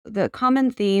the common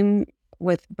theme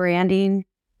with branding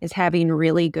is having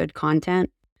really good content.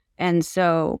 And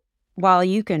so while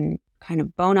you can kind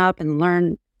of bone up and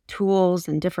learn tools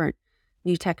and different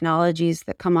new technologies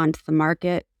that come onto the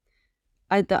market,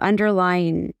 the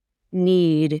underlying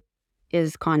need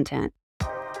is content.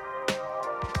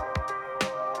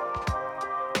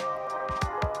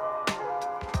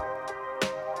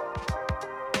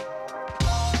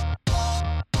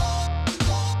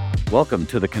 Welcome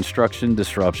to the Construction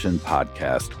Disruption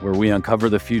Podcast, where we uncover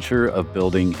the future of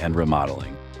building and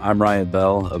remodeling. I'm Ryan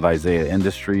Bell of Isaiah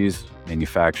Industries,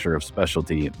 manufacturer of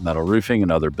specialty metal roofing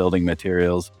and other building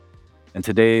materials. And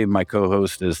today, my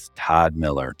co-host is Todd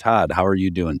Miller. Todd, how are you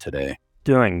doing today?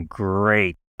 Doing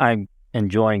great. I'm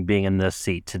enjoying being in this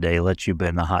seat today. Let you be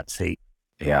in the hot seat.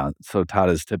 Yeah, so Todd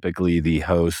is typically the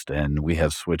host, and we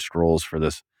have switched roles for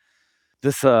this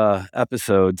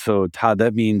episode. So Todd,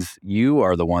 that means you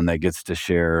are the one that gets to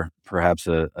share perhaps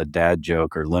a dad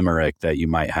joke or limerick that you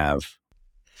might have.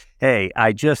 Hey,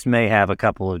 I just may have a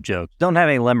couple of jokes. Don't have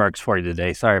any limericks for you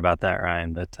today. Sorry about that,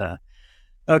 Ryan. But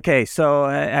okay, so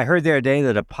I heard the other day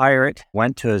that a pirate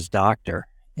went to his doctor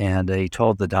and he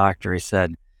told the doctor, he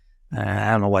said,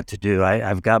 I don't know what to do.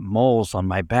 I've got moles on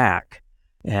my back.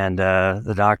 And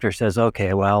the doctor says,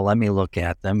 okay, well, let me look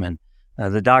at them. And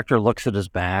the doctor looks at his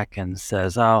back and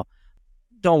says, oh,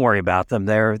 don't worry about them.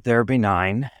 They're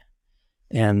benign.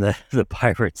 And the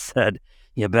pirate said,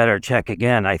 you better check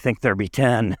again. I think there be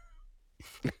 10.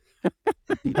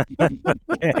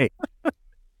 Okay.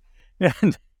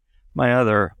 And my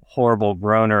other horrible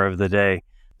groaner of the day.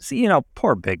 See,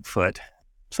 poor Bigfoot.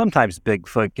 Sometimes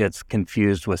Bigfoot gets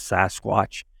confused with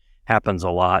Sasquatch. Happens a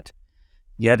lot.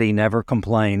 Yeti never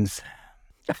complains.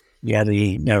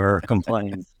 Yeti never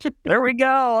complains. There we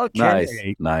go.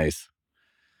 Okay. Nice.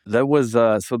 That was,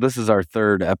 so this is our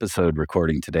third episode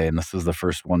recording today, and this is the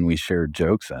first one we shared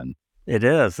jokes in. It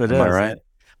is. Am I right?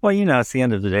 Well, it's the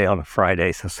end of the day on a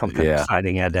Friday, so something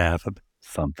exciting had to happen.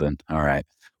 Something. All right.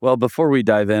 Well, before we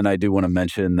dive in, I do want to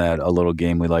mention that a little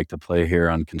game we like to play here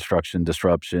on Construction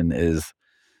Disruption is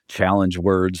challenge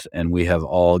words, and we have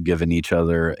all given each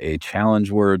other a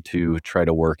challenge word to try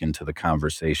to work into the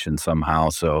conversation somehow.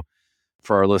 So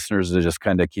for our listeners to just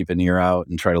kind of keep an ear out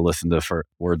and try to listen to a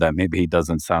word that maybe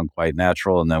doesn't sound quite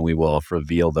natural, and then we will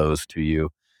reveal those to you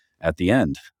at the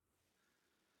end.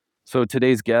 So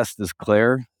today's guest is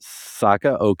Claire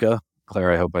Sakaoka.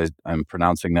 Claire, I hope I'm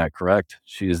pronouncing that correct.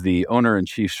 She is the owner and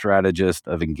chief strategist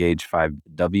of Engage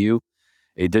 5W,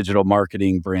 a digital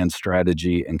marketing, brand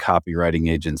strategy, and copywriting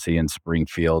agency in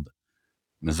Springfield,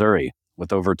 Missouri.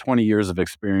 With over 20 years of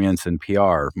experience in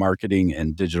PR, marketing,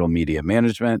 and digital media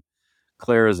management,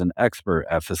 Claire is an expert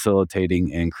at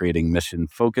facilitating and creating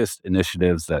mission-focused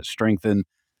initiatives that strengthen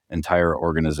entire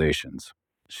organizations.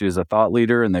 She is a thought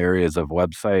leader in the areas of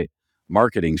website,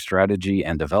 marketing strategy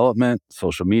and development,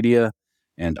 social media,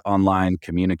 and online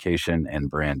communication and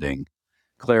branding.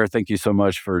 Claire, thank you so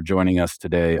much for joining us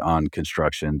today on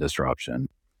Construction Disruption.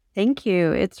 Thank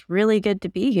you. It's really good to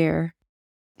be here.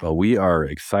 Well, we are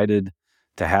excited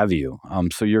to have you.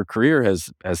 So your career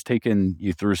has taken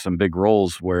you through some big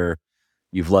roles where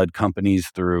you've led companies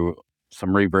through some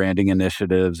rebranding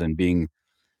initiatives, and being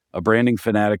a branding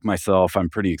fanatic myself, I'm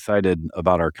pretty excited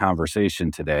about our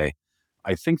conversation today.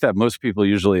 I think that most people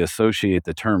usually associate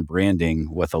the term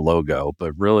branding with a logo,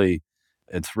 but really,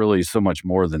 it's really so much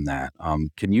more than that.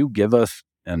 Can you give us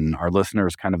and our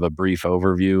listeners kind of a brief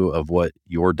overview of what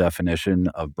your definition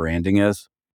of branding is?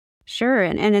 Sure.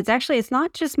 And it's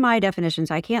not just my definition,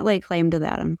 so I can't lay claim to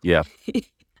that. Yeah.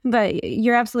 But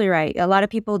you're absolutely right. A lot of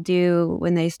people do,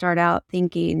 when they start out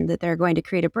thinking that they're going to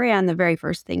create a brand, the very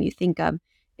first thing you think of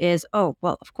is, oh,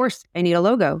 well, of course, I need a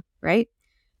logo, right?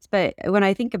 But when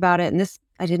I think about it, and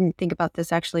I didn't think about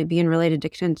this actually being related to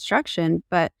construction,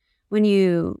 but when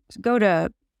you go to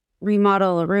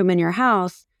remodel a room in your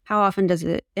house, how often does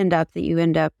it end up that you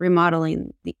end up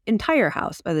remodeling the entire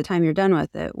house by the time you're done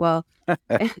with it? Well,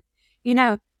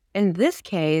 in this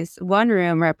case, one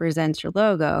room represents your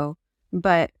logo,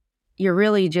 but you're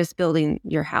really just building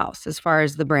your house as far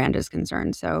as the brand is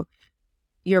concerned. So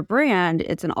your brand,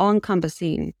 it's an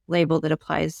all-encompassing label that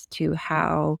applies to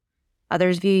how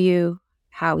others view you,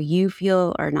 how you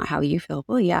feel, or not how you feel.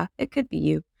 Well, yeah, it could be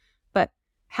you, but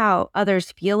how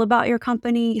others feel about your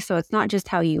company. So it's not just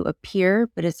how you appear,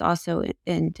 but it's also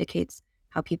indicates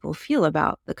how people feel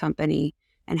about the company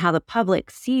and how the public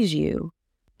sees you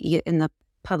in the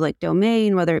public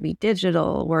domain, whether it be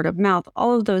digital, word of mouth,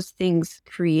 all of those things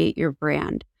create your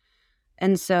brand.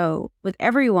 And so with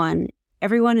everyone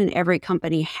in every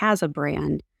company has a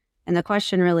brand. And the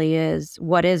question really is,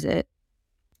 what is it?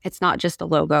 It's not just a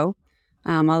logo.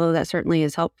 although that certainly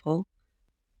is helpful.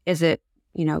 Is it,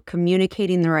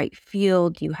 communicating the right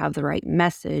field? Do you have the right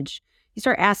message? You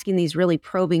start asking these really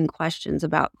probing questions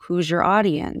about who's your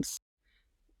audience.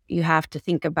 You have to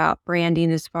think about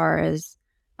branding as far as,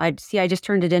 I just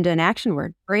turned it into an action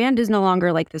word. Brand is no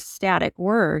longer like this static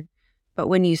word, but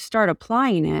when you start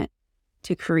applying it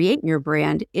to create your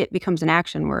brand, it becomes an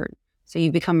action word. So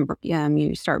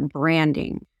you start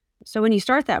branding. So when you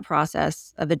start that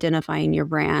process of identifying your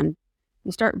brand,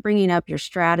 you start bringing up your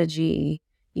strategy.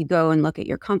 You go and look at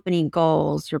your company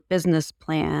goals, your business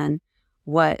plan,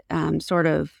 what sort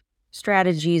of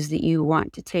strategies that you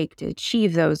want to take to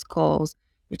achieve those goals.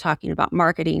 You're talking about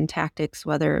marketing tactics,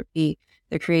 whether it be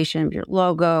the creation of your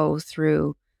logo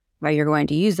through where you're going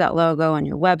to use that logo on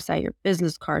your website, your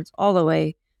business cards, all the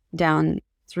way down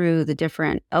through the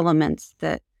different elements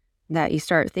that you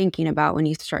start thinking about when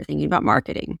you start thinking about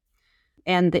marketing.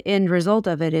 And the end result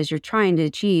of it is you're trying to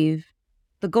achieve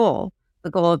the goal. The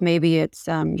goal of maybe it's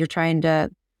you're trying to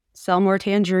sell more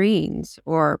tangerines,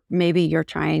 or maybe you're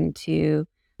trying to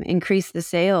increase the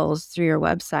sales through your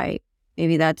website.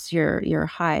 Maybe that's your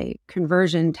high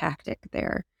conversion tactic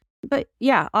there. But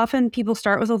yeah, often people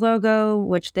start with a logo,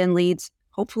 which then leads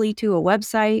hopefully to a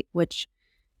website, which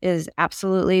is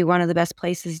absolutely one of the best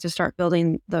places to start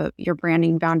building your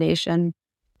branding foundation.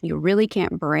 You really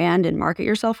can't brand and market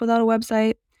yourself without a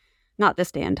website. Not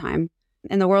this day and time.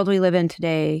 In the world we live in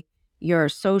today, your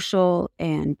social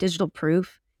and digital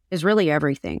proof is really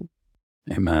everything.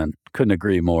 Amen. Couldn't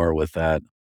agree more with that.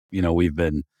 We've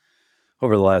been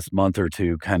over the last month or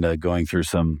two kind of going through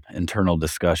some internal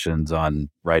discussions on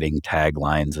writing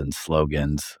taglines and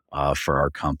slogans for our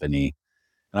company.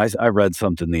 And I read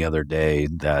something the other day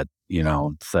that,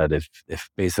 said if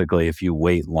basically if you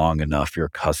wait long enough, your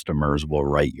customers will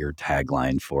write your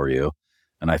tagline for you.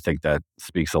 And I think that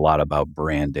speaks a lot about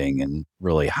branding and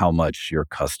really how much your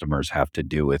customers have to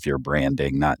do with your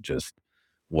branding, not just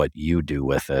what you do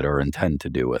with it or intend to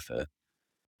do with it.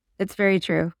 It's very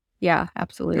true. Yeah,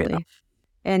 absolutely. Yeah.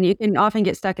 And you can often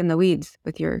get stuck in the weeds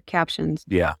with your captions.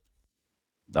 Yeah.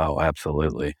 Oh,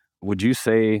 absolutely. Would you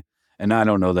say, and I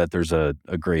don't know that there's a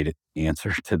great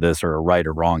answer to this or a right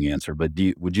or wrong answer, but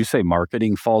would you say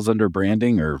marketing falls under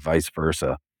branding or vice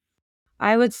versa?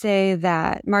 I would say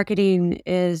that marketing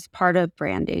is part of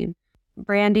branding.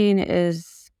 Branding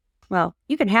is, well,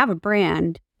 you can have a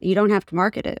brand. You don't have to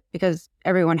market it because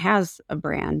everyone has a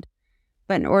brand.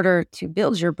 But in order to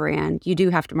build your brand, you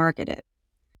do have to market it.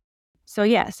 So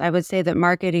yes, I would say that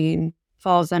marketing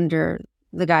falls under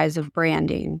the guise of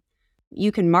branding.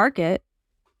 You can market,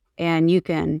 and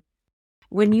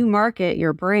when you market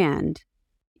your brand,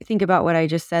 think about what I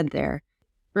just said there.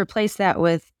 Replace that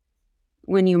with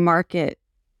when you market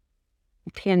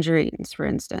tangerines, for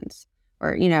instance,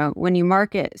 or, when you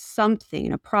market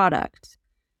something, a product,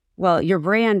 well, your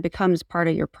brand becomes part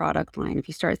of your product line. If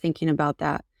you start thinking about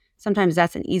that, sometimes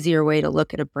that's an easier way to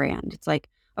look at a brand. It's like,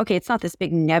 okay, it's not this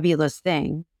big nebulous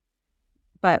thing,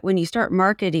 but when you start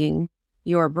marketing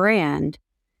your brand,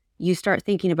 you start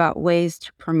thinking about ways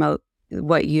to promote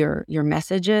what your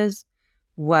message is,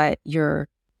 what your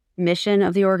mission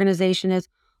of the organization is.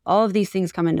 All of these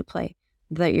things come into play.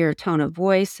 Your tone of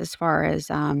voice, as far as,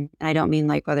 and I don't mean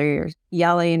like whether you're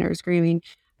yelling or screaming.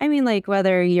 I mean like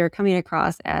whether you're coming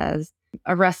across as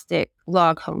a rustic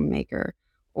log homemaker,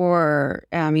 or,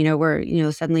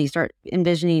 where, suddenly you start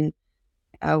envisioning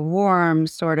a warm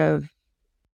sort of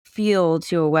feel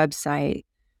to a website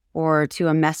or to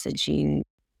a messaging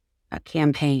a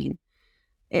campaign.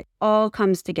 It all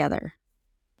comes together.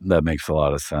 That makes a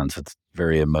lot of sense. It's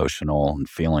very emotional and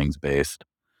feelings based.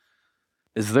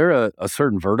 Is there a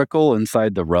certain vertical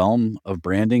inside the realm of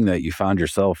branding that you found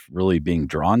yourself really being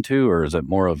drawn to, or is it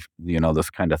more of, this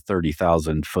kind of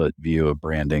 30,000 foot view of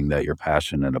branding that you're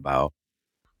passionate about?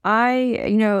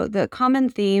 The common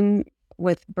theme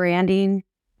with branding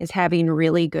is having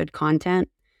really good content.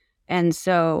 And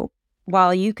so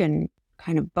while you can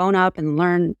kind of bone up and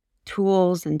learn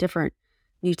tools and different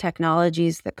new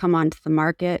technologies that come onto the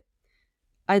market,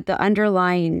 the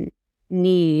underlying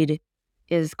need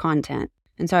is content.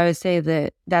 And so I would say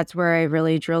that that's where I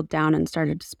really drilled down and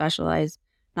started to specialize,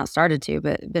 not started to,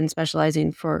 but been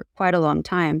specializing for quite a long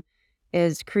time,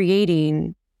 is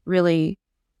creating really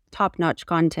top-notch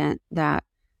content that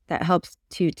helps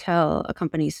to tell a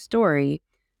company's story.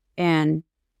 And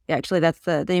actually, that's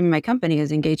the name of my company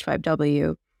is Engage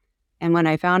 5W. And when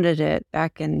I founded it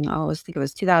back in, I think it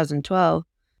was 2012,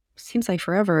 seems like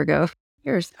forever ago,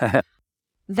 years.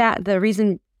 That the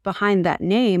reason behind that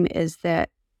name is that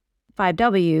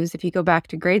 5Ws, if you go back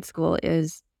to grade school,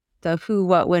 is the who,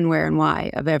 what, when, where, and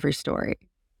why of every story.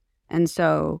 And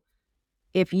so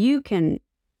if you can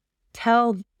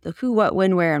tell the who, what,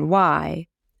 when, where, and why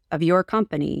of your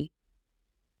company,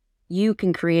 you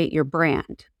can create your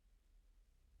brand.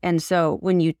 And so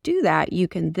when you do that, you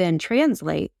can then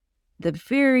translate the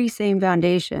very same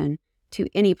foundation to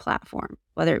any platform,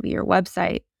 whether it be your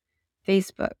website,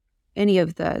 Facebook, any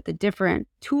of the different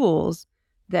tools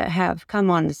that have come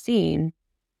on the scene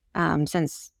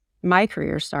since my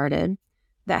career started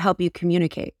that help you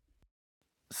communicate.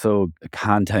 So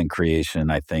content creation,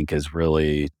 I think, is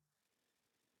really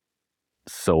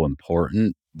so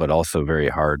important, but also very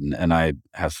hard. And I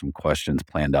have some questions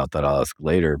planned out that I'll ask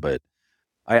later, but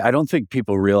I don't think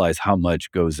people realize how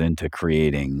much goes into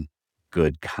creating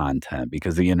good content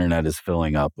because the internet is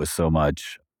filling up with so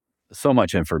much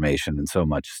information and so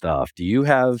much stuff. Do you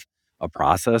have a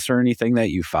process or anything that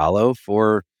you follow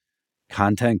for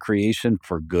content creation,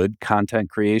 for good content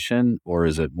creation, or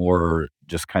is it more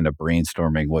just kind of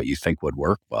brainstorming what you think would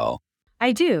work well?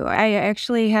 I do. I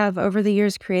actually have over the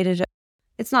years created,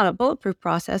 it's not a bulletproof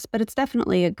process, but it's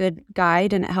definitely a good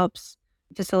guide and it helps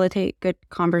facilitate good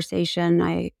conversation.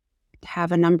 I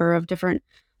have a number of different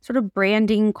sort of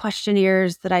branding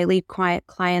questionnaires that I lead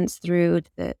clients through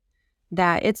that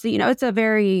it's, it's a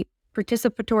very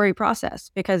participatory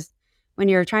process because when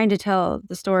you're trying to tell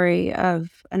the story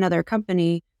of another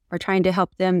company or trying to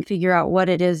help them figure out what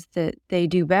it is that they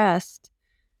do best,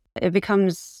 it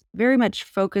becomes very much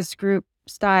focus group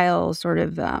style, sort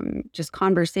of just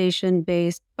conversation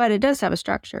based, but it does have a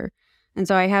structure. And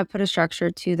so I have put a structure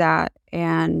to that.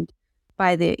 And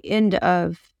by the end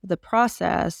of the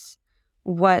process,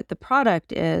 what the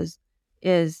product is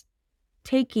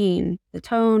taking the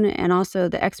tone and also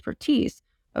the expertise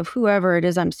of whoever it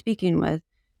is I'm speaking with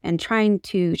and trying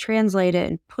to translate it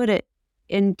and put it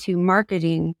into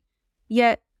marketing,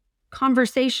 yet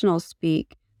conversational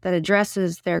speak that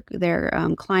addresses their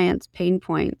clients' pain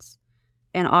points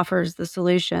and offers the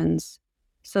solutions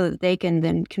so that they can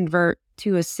then convert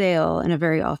to a sale in a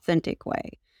very authentic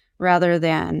way rather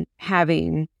than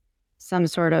having some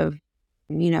sort of,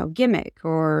 gimmick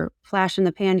or flash in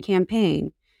the pan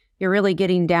campaign. You're really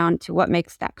getting down to what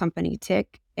makes that company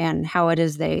tick and how it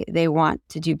is they want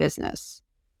to do business.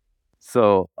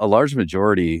 So, a large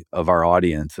majority of our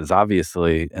audience is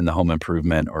obviously in the home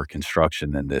improvement or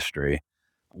construction industry.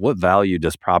 What value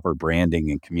does proper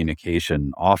branding and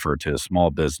communication offer to a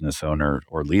small business owner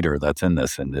or leader that's in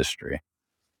this industry?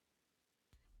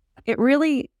 It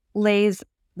really lays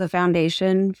the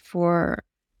foundation for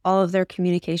all of their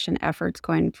communication efforts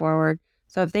going forward.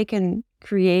 So if they can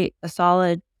create a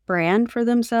solid brand for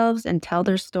themselves and tell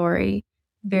their story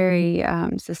very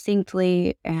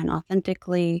succinctly and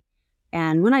authentically.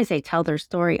 And when I say tell their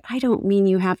story, I don't mean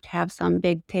you have to have some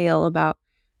big tale about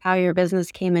how your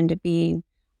business came into being.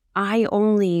 I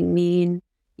only mean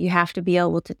you have to be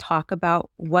able to talk about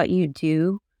what you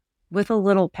do with a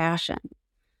little passion.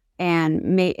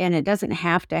 And it doesn't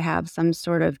have to have some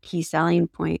sort of key selling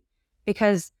point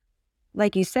because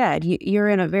like you said, you're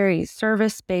in a very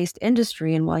service-based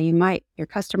industry. And while your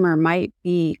customer might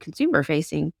be consumer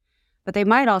facing, but they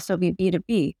might also be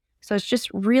B2B. So it's just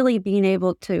really being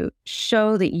able to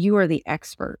show that you are the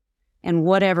expert in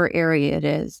whatever area it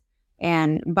is.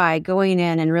 And by going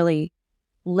in and really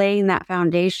laying that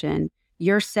foundation,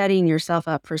 you're setting yourself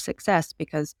up for success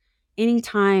because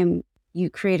anytime you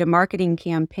create a marketing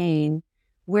campaign,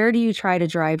 where do you try to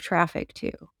drive traffic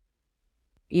to?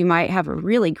 You might have a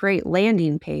really great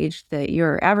landing page that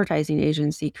your advertising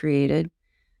agency created,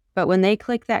 but when they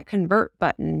click that convert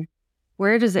button,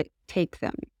 where does it take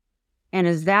them? And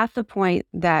is that the point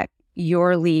that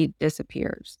your lead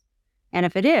disappears? And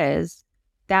if it is,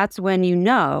 that's when you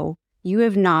know you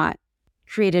have not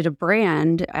created a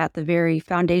brand at the very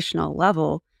foundational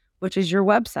level, which is your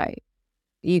website.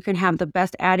 You can have the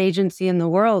best ad agency in the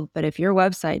world, but if your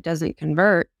website doesn't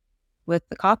convert with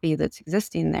the copy that's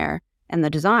existing there and the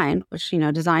design, which,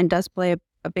 design does play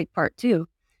a big part too,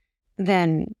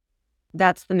 then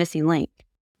that's the missing link.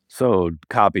 So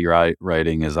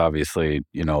copywriting is obviously,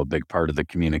 a big part of the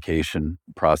communication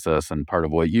process and part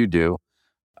of what you do.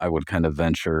 I would kind of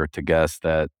venture to guess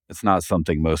that it's not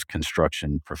something most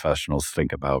construction professionals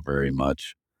think about very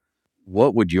much.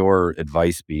 What would your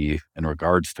advice be in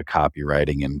regards to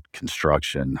copywriting and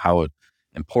construction? How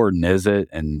important is it?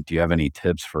 And do you have any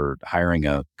tips for hiring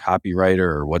a copywriter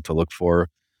or what to look for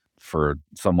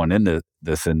someone in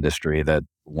this industry that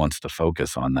wants to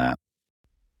focus on that?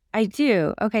 I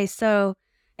do. Okay, so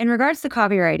in regards to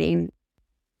copywriting,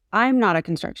 I'm not a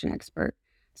construction expert.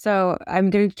 So I'm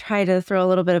going to try to throw a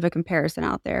little bit of a comparison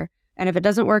out there. And if it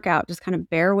doesn't work out, just kind of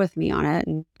bear with me on it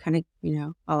and kind of,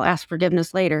 I'll ask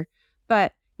forgiveness later.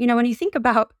 But, when you think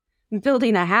about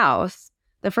building a house,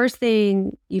 the first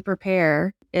thing you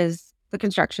prepare is the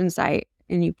construction site,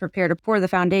 and you prepare to pour the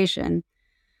foundation.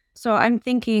 So I'm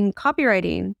thinking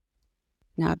copywriting,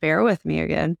 now bear with me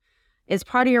again, is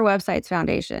part of your website's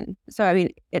foundation. So, I mean,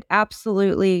 it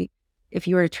absolutely, if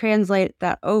you were to translate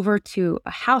that over to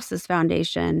a house's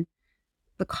foundation,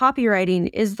 the copywriting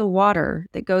is the water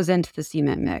that goes into the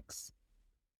cement mix.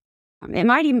 It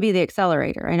might even be the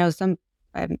accelerator. I know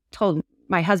I've told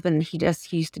my husband, he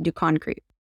used to do concrete.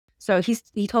 So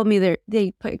he told me that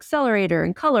they put accelerator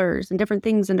and colors and different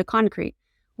things into concrete.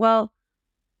 Well,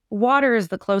 water is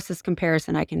the closest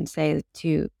comparison I can say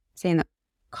to saying that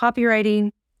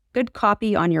copywriting, good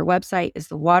copy on your website is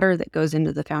the water that goes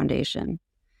into the foundation.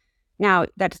 Now,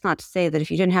 that's not to say that if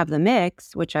you didn't have the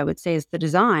mix, which I would say is the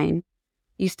design,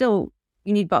 you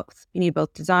need both. You need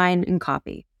both design and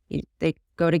copy. They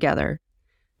go together.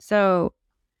 So,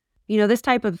 this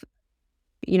type of,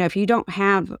 if you don't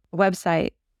have a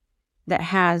website that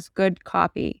has good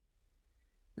copy,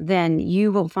 then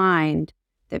you will find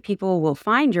that people will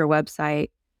find your website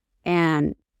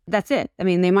and that's it. I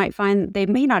mean, they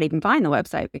may not even find the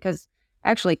website, because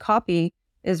actually copy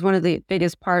is one of the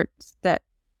biggest parts that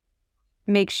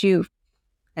makes you,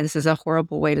 and this is a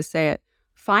horrible way to say it,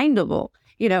 findable.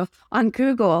 On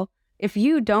Google, if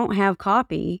you don't have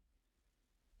copy,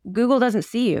 Google doesn't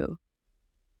see you.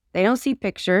 They don't see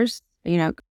pictures.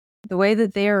 The way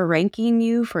that they are ranking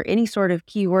you for any sort of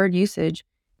keyword usage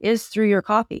is through your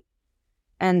copy.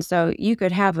 And so you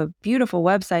could have a beautiful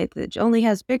website that only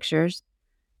has pictures,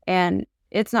 and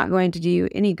it's not going to do you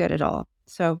any good at all.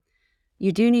 So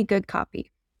you do need good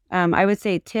copy. I would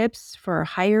say tips for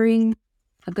hiring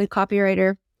a good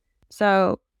copywriter.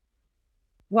 So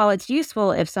while it's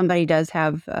useful if somebody does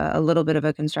have a little bit of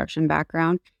a construction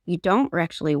background, you don't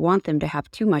actually want them to have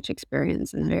too much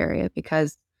experience in that area,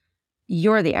 because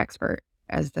you're the expert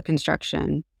as the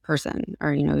construction person,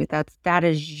 or, that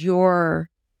is your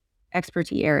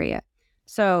expertise area.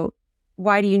 So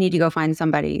why do you need to go find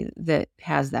somebody that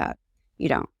has that? You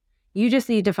don't. You just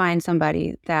need to find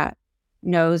somebody that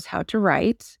knows how to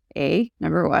write,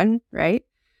 number one, right?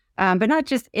 But not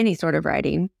just any sort of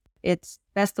writing. It's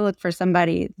best to look for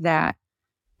somebody that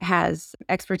has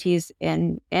expertise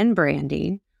in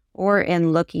branding, or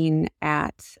in looking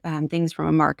at things from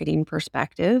a marketing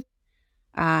perspective.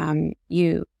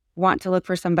 You want to look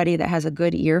for somebody that has a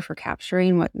good ear for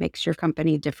capturing what makes your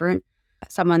company different,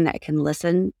 someone that can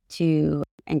listen to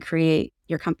and create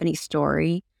your company's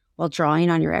story while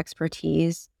drawing on your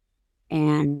expertise,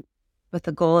 and with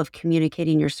the goal of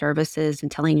communicating your services and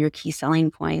telling your key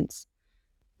selling points.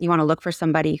 You want to look for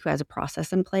somebody who has a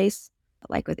process in place.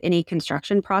 Like with any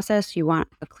construction process, you want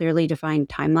a clearly defined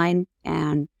timeline,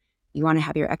 and you want to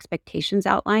have your expectations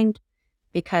outlined,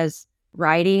 because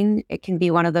writing, it can be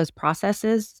one of those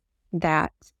processes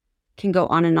that can go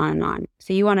on and on and on.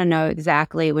 So you want to know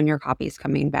exactly when your copy is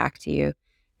coming back to you.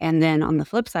 And then on the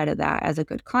flip side of that, as a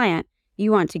good client,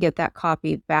 you want to get that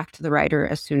copy back to the writer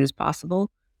as soon as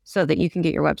possible so that you can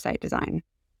get your website designed.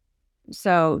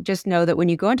 So just know that when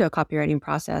you go into a copywriting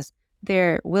process,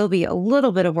 there will be a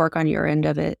little bit of work on your end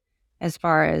of it, as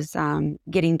far as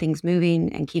getting things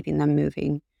moving and keeping them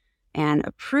moving and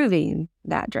approving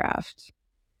that draft.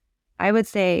 I would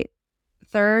say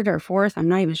third or fourth, I'm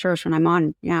not even sure which one I'm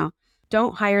on now,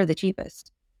 don't hire the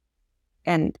cheapest.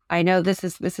 And I know this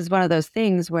is one of those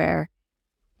things where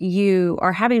you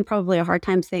are having probably a hard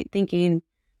time thinking,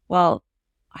 well,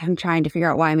 I'm trying to figure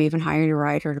out why I'm even hiring a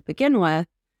writer to begin with.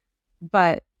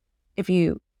 But if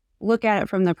you look at it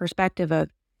from the perspective of,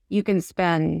 you can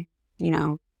spend,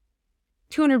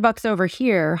 $200 over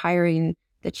here hiring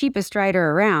the cheapest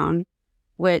writer around,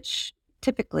 which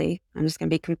typically, I'm just going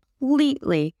to be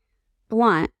completely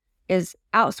blunt, is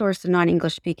outsourced to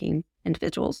non-English speaking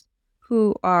individuals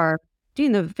who are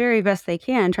doing the very best they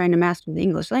can trying to master the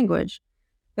English language,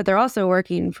 but they're also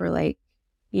working for a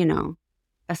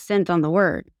cent on the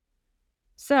word.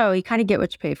 So you kind of get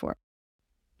what you pay for.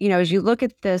 As you look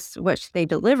at this, which they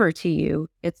deliver to you,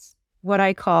 it's what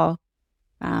I call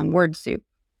word soup.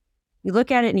 You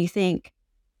look at it and you think,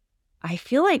 I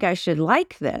feel like I should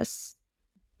like this,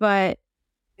 but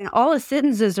all the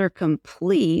sentences are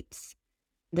complete.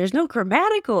 There's no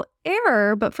grammatical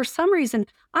error, but for some reason,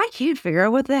 I can't figure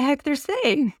out what the heck they're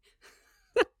saying.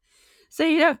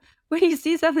 So, when you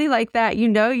see something like that,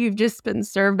 you've just been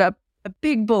served up a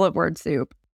big bowl of word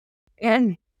soup,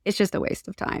 and it's just a waste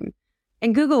of time.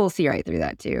 And Google will see right through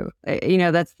that too.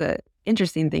 That's the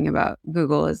interesting thing about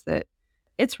Google, is that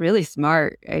it's really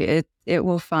smart. It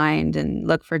will find and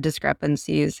look for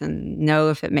discrepancies and know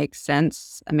if it makes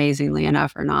sense amazingly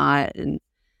enough or not. And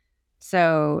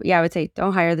so, I would say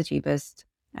don't hire the cheapest,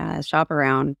 shop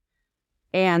around.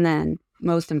 And then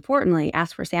most importantly,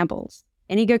 ask for samples.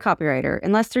 Any good copywriter,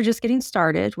 unless they're just getting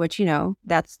started, which,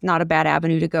 that's not a bad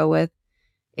avenue to go with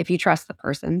if you trust the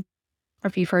person or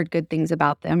if you've heard good things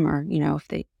about them, or,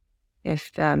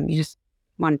 if you just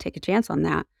want to take a chance on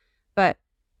that. But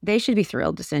they should be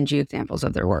thrilled to send you examples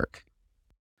of their work.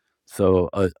 So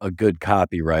a good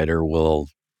copywriter will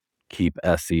keep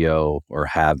SEO or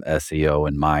have SEO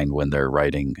in mind when they're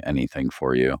writing anything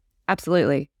for you.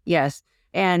 Absolutely. Yes.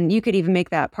 And you could even make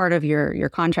that part of your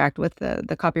contract with the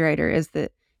copywriter, is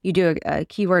that you do a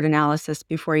keyword analysis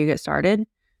before you get started,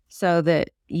 so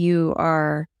that you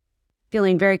are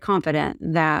feeling very confident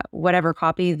that whatever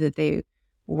copy that they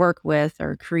work with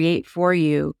or create for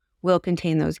you will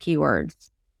contain those keywords.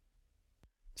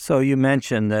 So you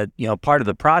mentioned that, part of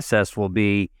the process will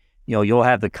be, you'll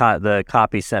have the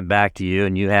copy sent back to you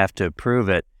and you have to approve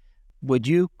it. Would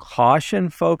you caution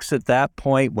folks at that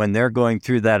point when they're going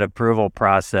through that approval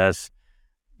process,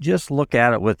 just look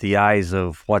at it with the eyes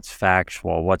of what's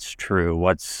factual, what's true,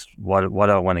 what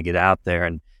I want to get out there,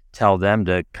 and tell them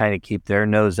to kind of keep their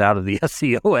nose out of the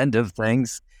SEO end of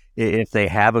things if they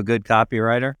have a good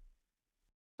copywriter?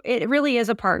 It really is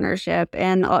a partnership.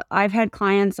 And I've had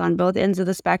clients on both ends of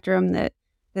the spectrum that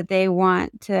they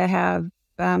want to have,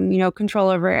 control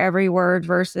over every word,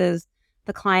 versus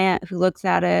the client who looks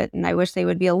at it and I wish they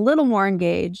would be a little more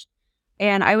engaged.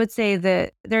 And I would say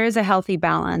that there is a healthy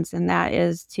balance, and that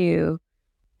is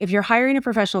if you're hiring a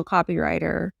professional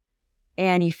copywriter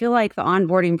and you feel like the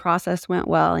onboarding process went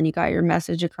well and you got your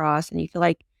message across and you feel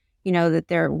like, that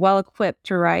they're well equipped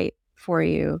to write for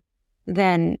you,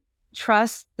 then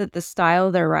trust that the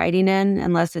style they're writing in,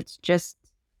 unless it's just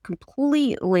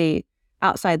completely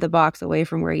outside the box away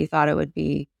from where you thought it would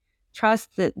be,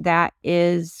 trust that that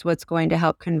is what's going to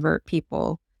help convert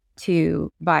people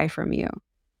to buy from you,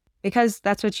 because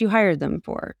that's what you hired them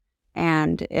for.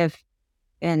 And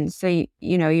so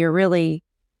you're really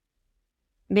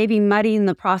maybe muddying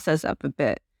the process up a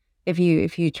bit if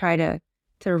you try to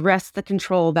wrest the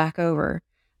control back over.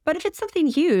 But if it's something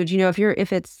huge,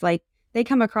 if it's like they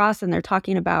come across and they're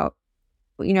talking about,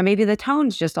 maybe the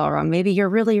tone's just all wrong. Maybe you're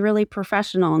really, really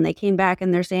professional and they came back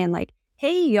and they're saying like,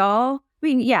 hey, y'all. I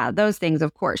mean, yeah, those things,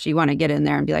 of course, you want to get in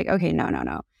there and be like, okay,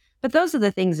 no. But those are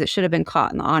the things that should have been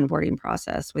caught in the onboarding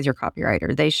process with your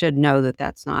copywriter. They should know that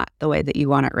that's not the way that you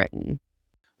want it written.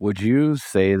 Would you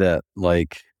say that,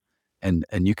 like, and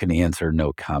you can answer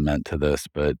no comment to this,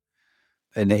 but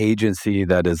an agency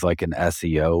that is like an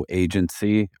SEO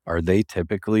agency, are they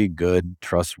typically good,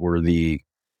 trustworthy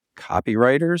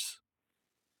copywriters?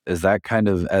 Is that kind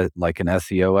of like an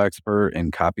SEO expert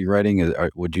in copywriting?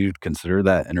 Would you consider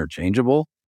that interchangeable?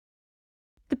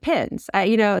 Depends.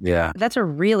 Yeah, That's a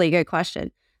really good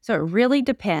question. So it really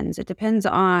depends. It depends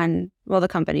on, well, the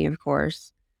company, of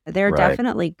course. There are right.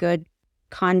 definitely good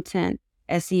content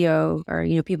SEO,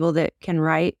 or, people that can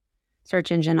write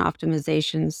search engine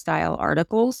optimization style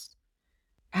articles.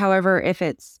 However, if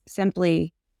it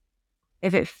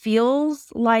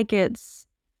feels like it's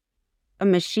a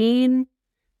machine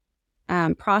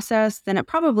process, then it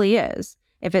probably is.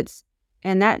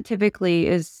 And that typically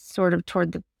is sort of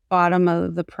toward the bottom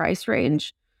of the price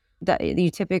range that you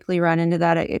typically run into.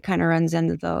 That it kind of runs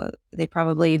into they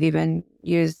probably have even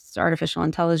used artificial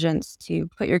intelligence to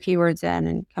put your keywords in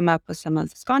and come up with some of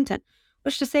this content,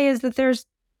 which to say is that there's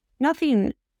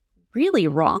nothing really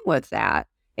wrong with that,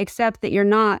 except that you're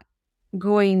not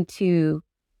going to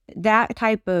that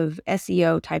type of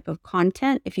SEO type of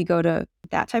content. If you go to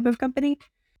that type of company,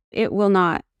 it will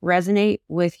not resonate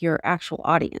with your actual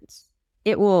audience.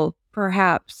 It will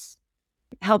perhaps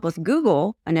help with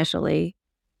Google initially,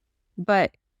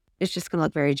 but it's just going to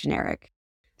look very generic.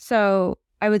 So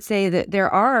I would say that there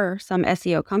are some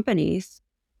SEO companies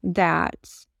that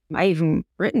I even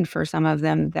written for some of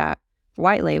them, that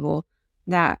white label,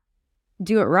 that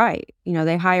do it right.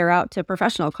 They hire out to a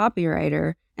professional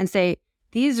copywriter and say,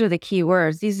 these are the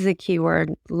keywords, these are the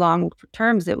keyword long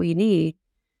terms that we need,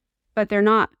 but they're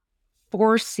not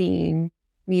forcing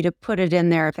me to put it in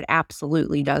there if it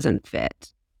absolutely doesn't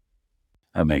fit.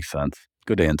 That makes sense.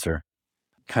 Good answer.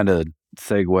 Kind of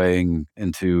segueing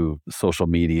into social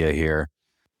media here.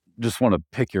 Just want to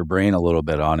pick your brain a little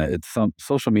bit on it.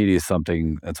 Social media is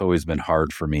something that's always been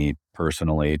hard for me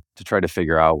personally to try to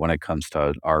figure out when it comes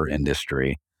to our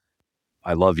industry.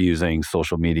 I love using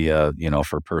social media,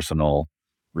 for personal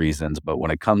reasons, but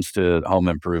when it comes to home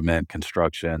improvement,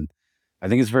 construction, I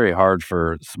think it's very hard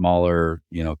for smaller,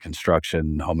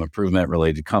 construction, home improvement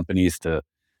related companies to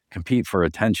compete for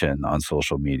attention on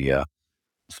social media,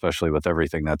 especially with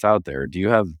everything that's out there. Do you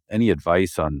have any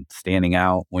advice on standing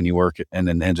out when you work in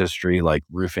an industry like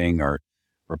roofing or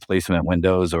replacement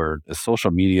windows, or is social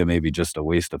media maybe just a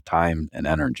waste of time and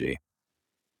energy?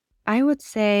 I would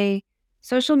say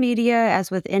social media, as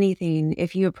with anything,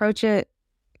 if you approach it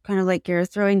kind of like you're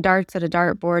throwing darts at a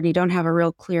dartboard and you don't have a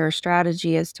real clear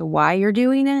strategy as to why you're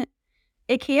doing it,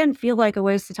 it can feel like a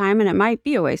waste of time and it might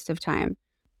be a waste of time.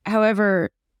 However,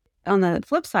 on the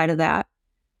flip side of that,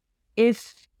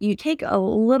 if you take a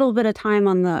little bit of time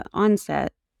on the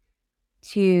onset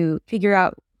to figure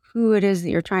out who it is that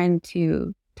you're trying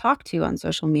to talk to on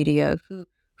social media,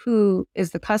 who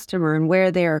is the customer and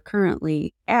where they are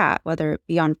currently at, whether it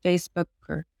be on Facebook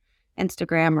or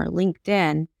Instagram or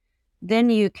LinkedIn, then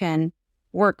you can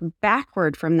work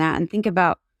backward from that and think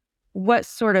about what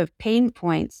sort of pain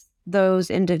points those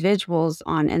individuals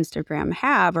on Instagram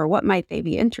have or what might they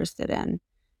be interested in,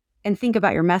 and think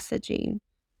about your messaging.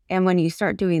 And when you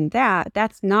start doing that,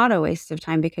 that's not a waste of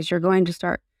time because you're going to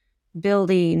start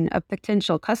building a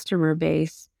potential customer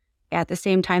base at the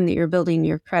same time that you're building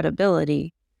your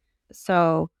credibility.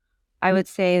 So I would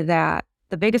say that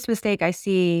the biggest mistake I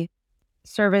see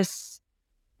service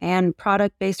and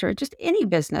product based or just any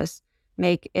business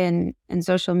make in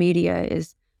social media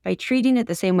is by treating it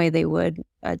the same way they would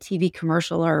a TV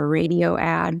commercial or a radio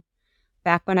ad.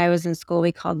 Back when I was in school,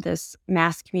 we called this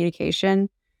mass communication,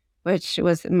 which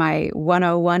was my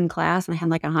 101 class, and I had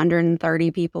like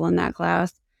 130 people in that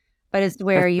class. But it's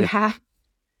where you have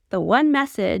the one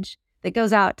message that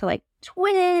goes out to like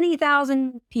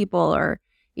 20,000 people, or,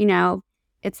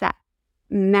 it's that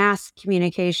mass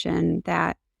communication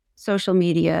that social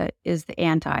media is the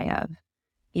anti of.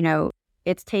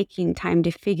 It's taking time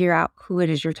to figure out who it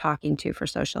is you're talking to for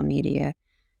social media.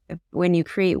 When you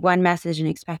create one message and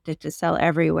expect it to sell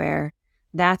everywhere,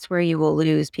 that's where you will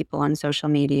lose people on social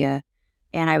media.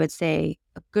 And I would say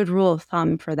a good rule of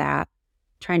thumb for that,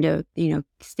 trying to,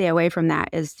 stay away from that,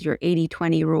 is your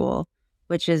 80-20 rule,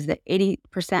 which is that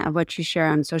 80% of what you share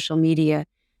on social media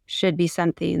should be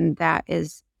something that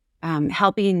is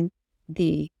helping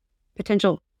the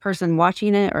potential person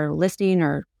watching it or listening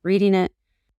or reading it,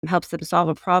 helps them solve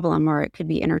a problem, or it could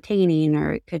be entertaining,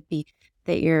 or it could be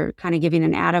that you're kind of giving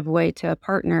an attaboy to a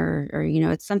partner, or,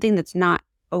 it's something that's not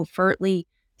overtly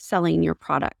selling your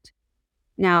product.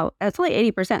 Now, that's only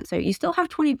 80%. So you still have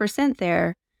 20%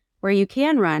 there where you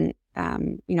can run,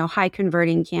 high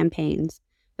converting campaigns.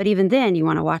 But even then, you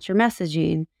want to watch your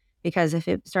messaging, because if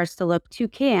it starts to look too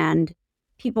canned,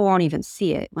 people won't even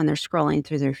see it when they're scrolling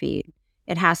through their feed.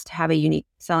 It has to have a unique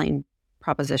selling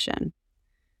proposition.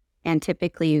 And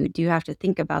typically you do have to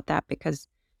think about that because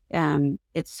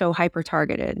it's so hyper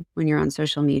targeted when you're on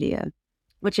social media,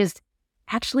 which is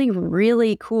actually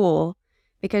really cool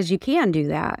because you can do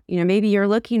that. Maybe you're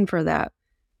looking for that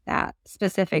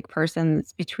specific person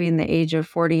that's between the age of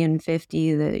 40 and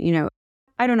 50 that,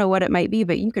 I don't know what it might be,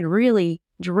 but you can really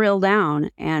drill down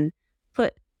and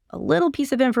put a little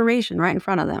piece of information right in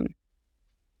front of them,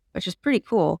 which is pretty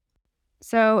cool.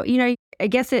 So, I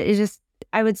guess it is just,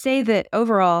 I would say that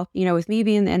overall, with me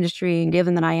being in the industry and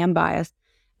given that I am biased,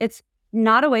 it's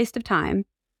not a waste of time.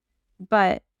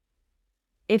 But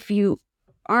if you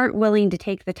aren't willing to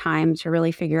take the time to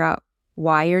really figure out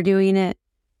why you're doing it,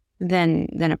 then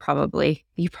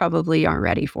you probably aren't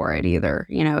ready for it either.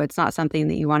 It's not something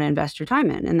that you want to invest your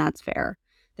time in, and that's fair.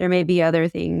 There may be other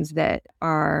things that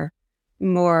are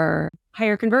more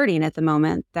higher converting at the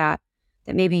moment that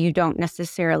maybe you don't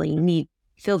necessarily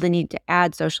feel the need to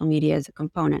add social media as a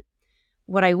component.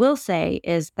 What I will say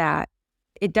is that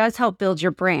it does help build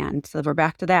your brand. So we're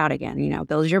back to that again,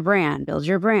 build your brand.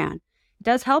 It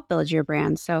does help build your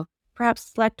brand. So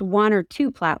perhaps select one or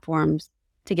two platforms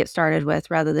to get started with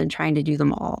rather than trying to do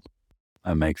them all.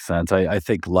 That makes sense. I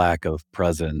think lack of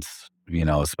presence,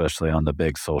 especially on the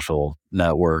big social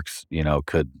networks,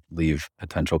 could leave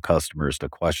potential customers to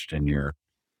question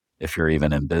if you're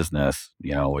even in business,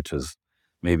 which is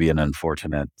maybe an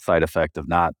unfortunate side effect of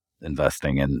not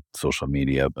investing in social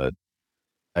media. But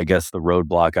I guess the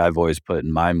roadblock I've always put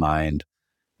in my mind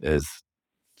is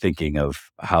thinking of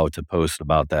how to post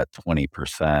about that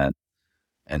 20%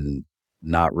 and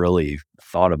not really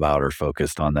thought about or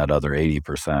focused on that other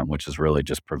 80%, which is really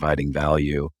just providing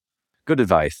value. Good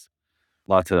advice.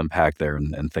 A lot to unpack there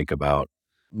and think about.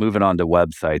 Moving on to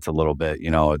websites a little bit,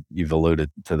 you've alluded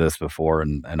to this before,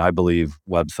 and I believe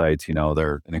websites,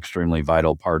 they're an extremely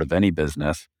vital part of any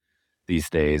business these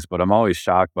days, but I'm always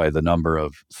shocked by the number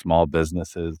of small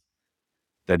businesses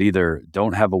that either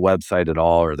don't have a website at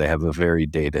all or they have a very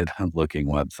dated looking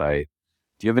website.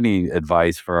 Do you have any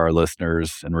advice for our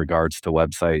listeners in regards to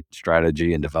website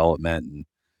strategy and development and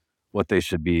what they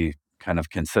should be kind of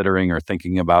considering or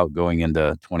thinking about going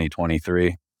into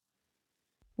 2023?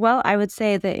 Well, I would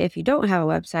say that if you don't have a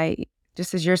website,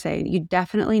 just as you're saying, you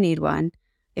definitely need one.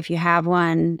 If you have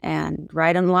one and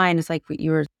right online, it's like what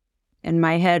you were in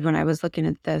my head when I was looking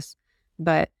at this.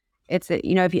 But it's, if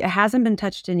it hasn't been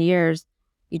touched in years,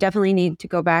 you definitely need to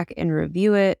go back and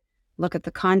review it, look at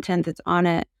the content that's on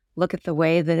it, look at the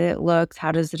way that it looks.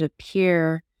 How does it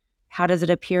appear? How does it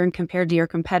appear and compared to your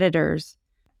competitors?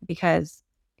 Because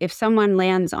if someone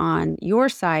lands on your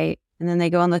site and then they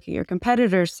go and look at your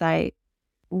competitor's site,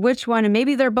 which one, and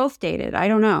maybe they're both dated, I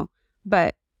don't know.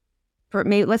 But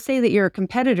let's say that your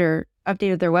competitor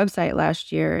updated their website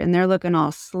last year and they're looking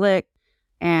all slick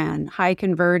and high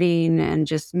converting and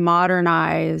just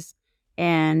modernized,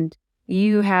 and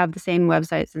you have the same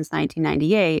website since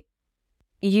 1998,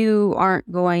 you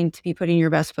aren't going to be putting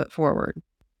your best foot forward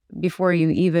before you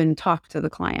even talk to the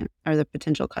client or the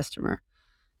potential customer.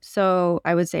 So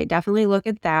I would say definitely look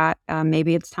at that.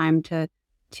 Maybe it's time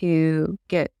to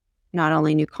get not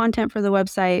only new content for the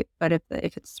website, but if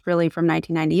it's really from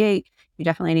 1998, you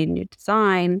definitely need a new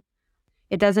design.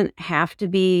 It doesn't have to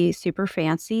be super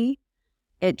fancy.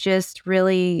 It just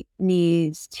really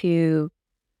needs to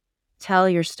tell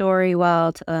your story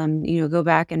well, to, go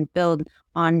back and build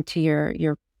onto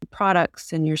your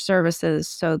products and your services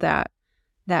so that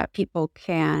people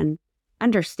can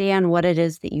understand what it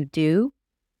is that you do,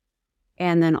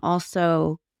 and then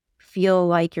also feel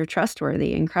like you're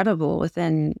trustworthy and credible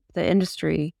within the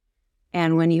industry.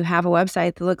 And when you have a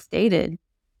website that looks dated,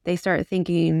 they start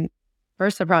thinking,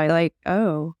 first they're probably like,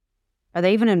 oh, are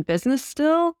they even in business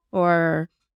still? Or,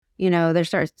 they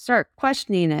start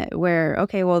questioning it where,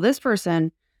 okay, well, this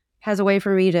person has a way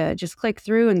for me to just click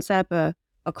through and set up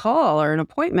a call or an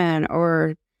appointment,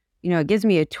 or, it gives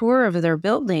me a tour of their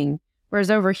building.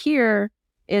 Whereas over here,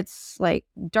 it's like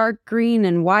dark green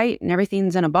and white and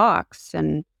everything's in a box.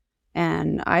 And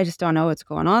I just don't know what's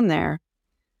going on there.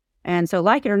 And so,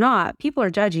 like it or not, people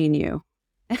are judging you.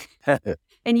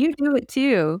 And you do it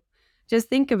too. Just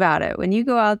think about it. When you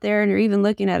go out there and you're even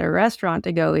looking at a restaurant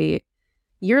to go eat,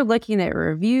 you're looking at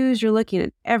reviews, you're looking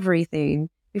at everything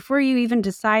before you even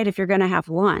decide if you're going to have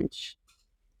lunch.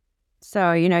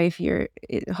 So, if you're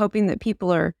hoping that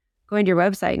people are going to your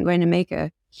website and going to make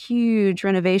a huge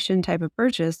renovation type of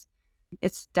purchase,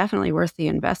 it's definitely worth the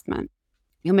investment.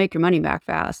 You'll make your money back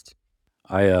fast.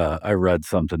 I read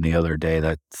something the other day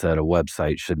that said a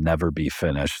website should never be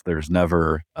finished. There's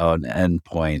never an end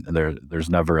point. There's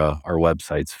never our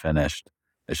website's finished.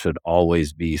 It should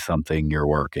always be something you're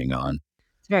working on.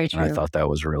 It's very true. And I thought that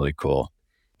was really cool.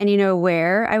 And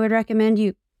where I would recommend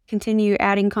you continue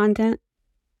adding content?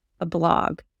 A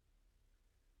blog.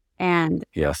 And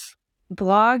yes,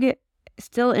 blog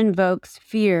still invokes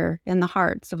fear in the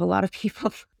hearts of a lot of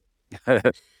people.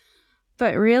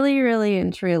 But really, really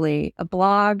and truly, a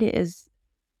blog is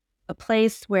a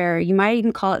place where you might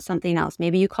even call it something else.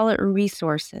 Maybe you call it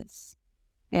resources.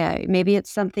 Yeah, maybe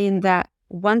it's something that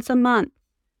once a month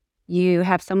you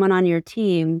have someone on your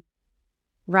team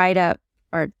write up,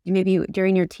 or maybe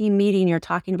during your team meeting, you're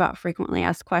talking about frequently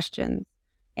asked questions.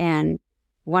 And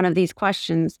one of these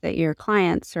questions that your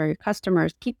clients or your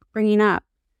customers keep bringing up,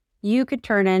 you could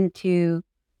turn into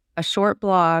a short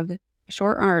blog,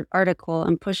 short article,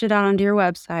 and push it out onto your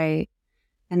website,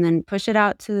 and then push it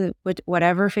out to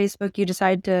whatever Facebook you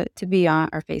decide to be on,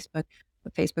 or Facebook,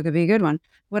 but Facebook would be a good one,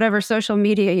 whatever social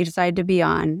media you decide to be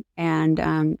on, and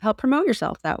help promote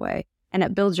yourself that way. And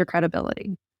it builds your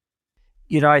credibility.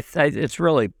 It's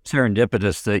really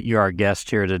serendipitous that you're our guest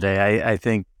here today. I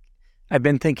think I've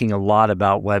been thinking a lot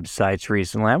about websites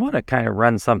recently. I want to kind of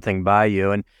run something by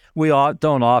you. And we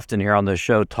don't often here on the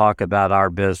show talk about our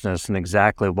business and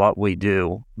exactly what we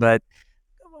do, but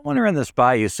I want to run this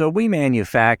by you. So we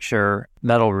manufacture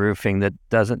metal roofing that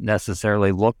doesn't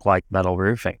necessarily look like metal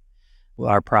roofing.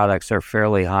 Our products are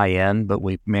fairly high end, but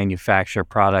we manufacture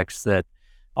products that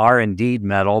are indeed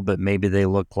metal, but maybe they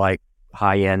look like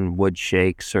high-end wood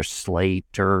shakes or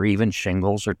slate or even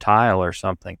shingles or tile or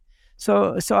something.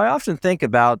 So I often think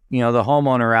about, the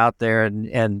homeowner out there,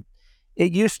 and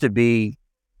it used to be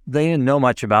they didn't know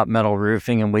much about metal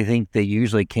roofing, and we think they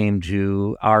usually came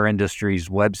to our industry's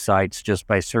websites just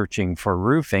by searching for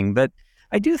roofing. But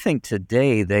I do think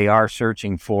today they are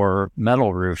searching for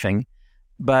metal roofing.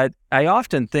 But I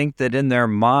often think that in their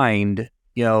mind,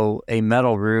 a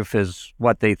metal roof is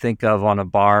what they think of on a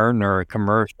barn or a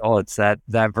commercial. It's that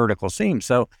vertical seam.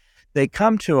 So they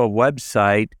come to a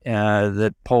website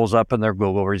that pulls up in their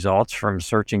Google results from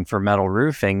searching for metal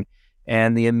roofing,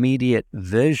 and the immediate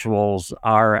visuals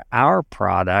are our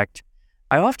product.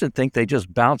 I often think they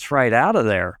just bounce right out of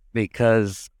there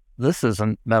because this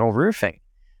isn't metal roofing.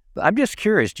 I'm just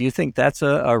curious, do you think that's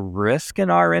a risk in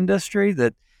our industry,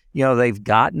 that they've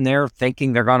gotten there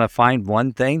thinking they're going to find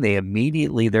one thing.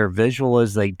 Their visual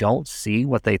is they don't see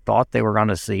what they thought they were going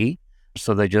to see.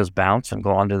 So they just bounce and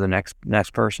go on to the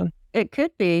next person. It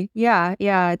could be. Yeah.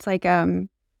 Yeah. It's like, you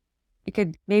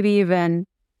could maybe even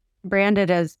brand it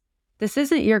as, this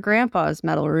isn't your grandpa's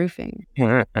metal roofing.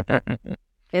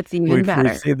 It's even better.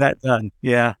 We've seen that done.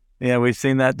 Yeah. Yeah, we've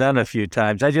seen that done a few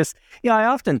times. I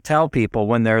often tell people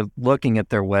when they're looking at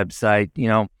their website,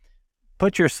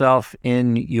 put yourself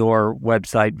in your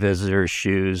website visitor's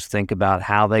shoes. Think about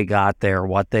how they got there,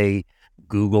 what they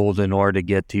Googled in order to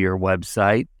get to your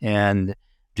website, and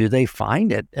do they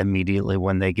find it immediately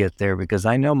when they get there? Because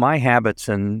I know my habits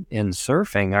in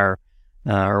surfing are,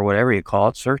 or whatever you call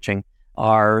it, searching,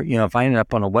 are, if I end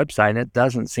up on a website and it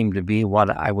doesn't seem to be what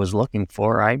I was looking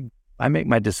for, I make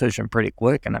my decision pretty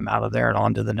quick and I'm out of there and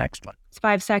on to the next one. It's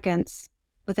 5 seconds.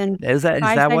 Within is that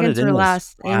 5 seconds what it or is?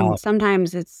 less. Wow. And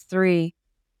sometimes it's 3.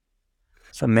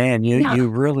 So, man, you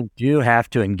really do have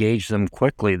to engage them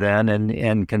quickly then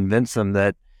and convince them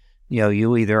that,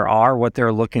 you either are what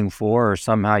they're looking for or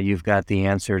somehow you've got the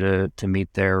answer to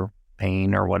meet their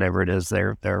pain or whatever it is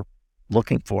they're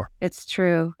looking for. It's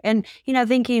true. And,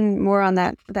 thinking more on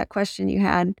that question you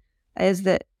had is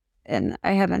that, and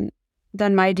I haven't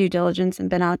done my due diligence and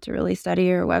been out to really study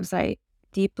your website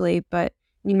deeply, but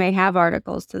you may have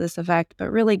articles to this effect,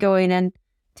 but really going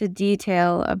into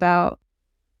detail about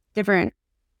different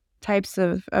types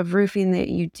of roofing that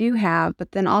you do have,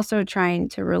 but then also trying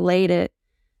to relate it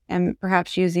and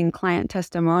perhaps using client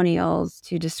testimonials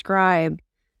to describe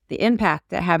the impact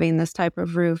that having this type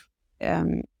of roof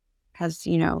has,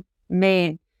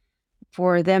 made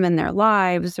for them in their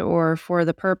lives or for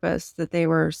the purpose that they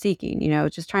were seeking,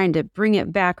 just trying to bring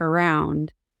it back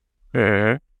around.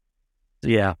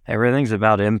 Yeah, everything's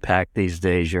about impact these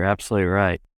days. You're absolutely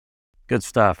right. Good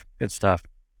stuff. Good stuff.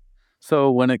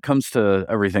 So when it comes to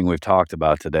everything we've talked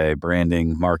about today,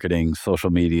 branding, marketing, social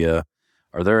media,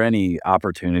 are there any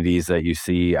opportunities that you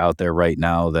see out there right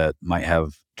now that might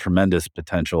have tremendous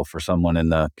potential for someone in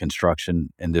the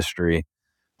construction industry?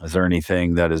 Is there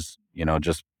anything that is,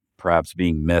 just perhaps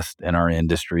being missed in our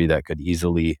industry that could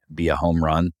easily be a home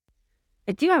run?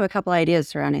 I do have a couple ideas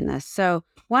surrounding this. So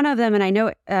one of them, and I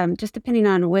know just depending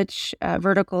on which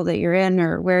vertical that you're in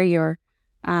or where your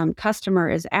customer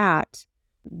is at,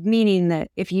 meaning that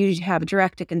if you have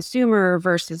direct to consumer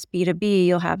versus B2B,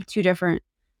 you'll have 2 different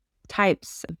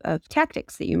types of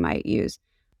tactics that you might use.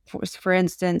 For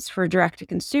instance, for direct to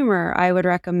consumer, I would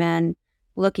recommend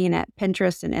looking at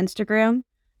Pinterest and Instagram.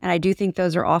 And I do think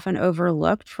those are often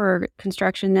overlooked for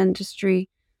construction industry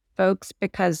folks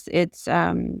because it's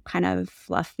kind of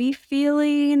fluffy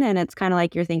feeling. And it's kind of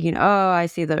like you're thinking, oh, I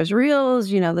see those reels,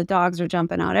 the dogs are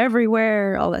jumping out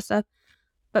everywhere, all that stuff.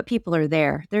 But people are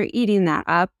there. They're eating that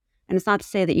up. And it's not to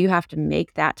say that you have to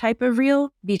make that type of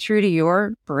reel. Be true to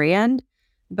your brand.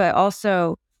 But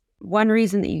also, one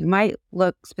reason that you might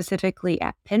look specifically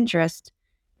at Pinterest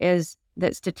is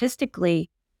that statistically,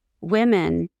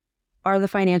 women are the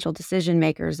financial decision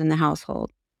makers in the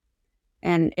household.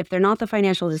 And if they're not the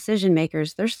financial decision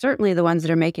makers, they're certainly the ones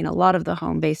that are making a lot of the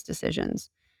home-based decisions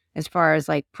as far as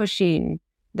like pushing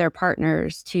their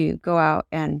partners to go out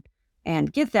and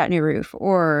get that new roof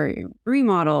or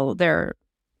remodel their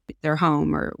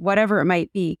home or whatever it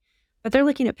might be. But they're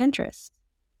looking at Pinterest.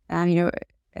 And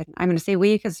I'm going to say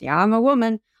we because, I'm a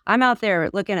woman. I'm out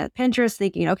there looking at Pinterest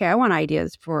thinking, okay, I want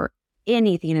ideas for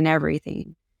anything and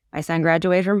everything. My son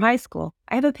graduated from high school.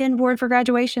 I have a pin board for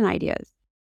graduation ideas.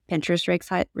 Pinterest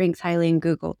ranks highly in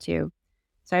Google too.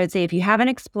 So I would say if you haven't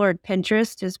explored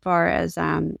Pinterest as far as,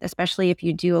 especially if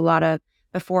you do a lot of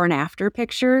before and after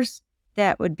pictures,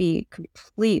 that would be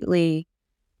completely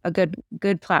a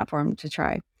good platform to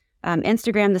try.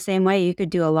 Instagram, the same way. You could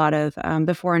do a lot of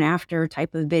before and after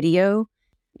type of video.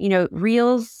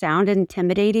 Reels sound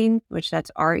intimidating, which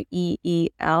that's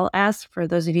REELS for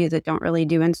those of you that don't really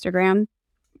do Instagram.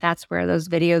 That's where those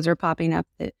videos are popping up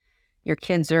that your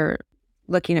kids are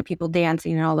looking at people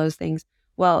dancing and all those things.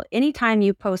 Well, anytime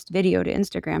you post video to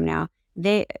Instagram now,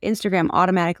 Instagram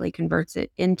automatically converts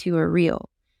it into a reel,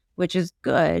 which is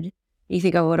good. You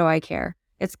think, oh, what do I care?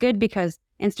 It's good because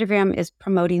Instagram is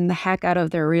promoting the heck out of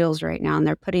their reels right now, and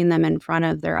they're putting them in front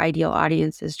of their ideal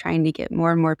audiences, trying to get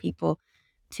more and more people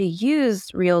to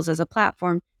use reels as a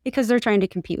platform because they're trying to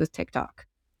compete with TikTok.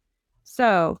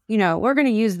 So, we're going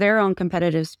to use their own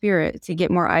competitive spirit to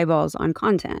get more eyeballs on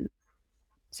content.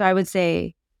 So I would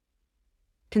say,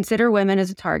 consider women as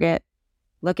a target.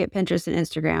 Look at Pinterest and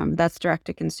Instagram. That's direct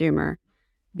to consumer.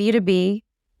 B2B,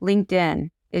 LinkedIn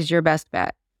is your best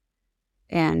bet.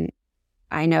 And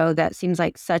I know that seems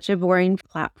like such a boring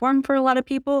platform for a lot of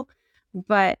people,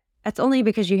 but that's only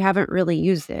because you haven't really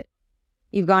used it.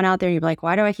 You've gone out there and you're like,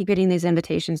 why do I keep getting these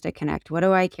invitations to connect? What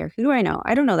do I care? Who do I know?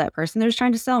 I don't know that person. They're just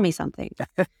trying to sell me something.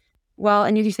 Well,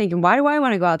 and you're thinking, why do I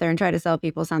want to go out there and try to sell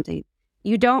people something?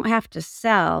 You don't have to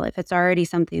sell if it's already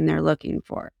something they're looking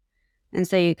for. And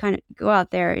so you kind of go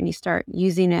out there and you start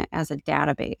using it as a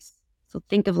database. So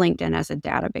think of LinkedIn as a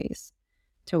database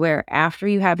to where after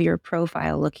you have your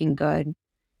profile looking good,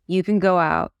 you can go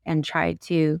out and try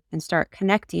to and start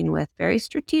connecting with very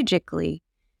strategically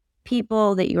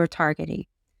people that you're targeting.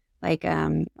 Like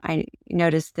I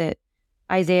noticed that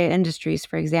Isaiah Industries,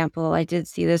 for example, I did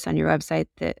see this on your website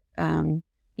that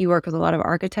you work with a lot of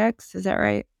architects. Is that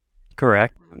right?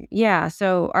 Correct. Yeah.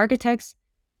 So architects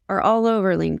are all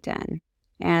over LinkedIn.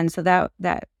 And so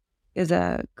that is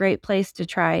a great place to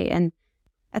try and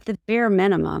at the bare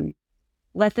minimum,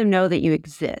 let them know that you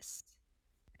exist.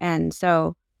 And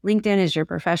so LinkedIn is your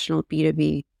professional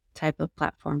B2B type of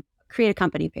platform. Create a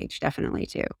company page, definitely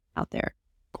too, out there.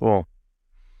 Cool.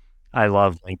 I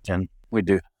love LinkedIn. We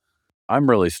do. I'm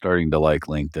really starting to like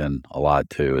LinkedIn a lot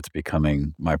too. It's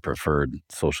becoming my preferred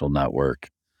social network.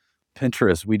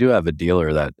 Pinterest, we do have a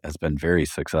dealer that has been very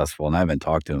successful, and I haven't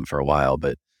talked to him for a while,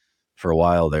 but for a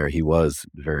while there, he was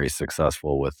very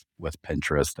successful with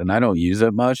Pinterest. And I don't use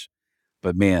it much,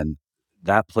 but man,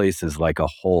 that place is like a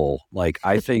hole. Like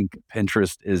I think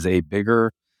Pinterest is a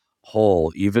bigger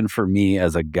hole, even for me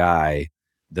as a guy,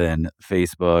 than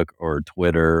Facebook or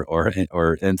Twitter or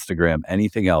Instagram,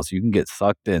 anything else. You can get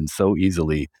sucked in so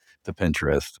easily to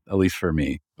Pinterest, at least for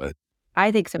me. But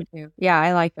I think so too. Yeah,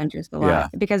 I like Pinterest a yeah,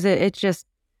 lot because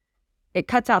it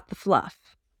cuts out the fluff.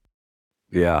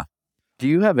 yeah. Do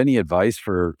you have any advice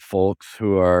for folks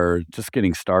who are just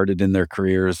getting started in their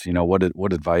careers? You know,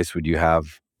 what advice would you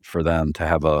have for them to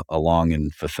have a long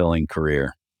and fulfilling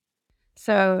career?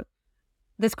 So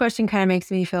this question kind of makes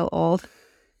me feel old,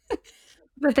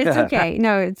 but it's okay.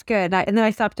 No, it's good. And then I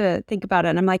stopped to think about it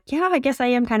and I'm like, yeah, I guess I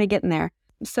am kind of getting there.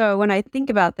 So when I think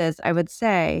about this, I would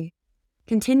say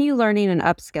continue learning and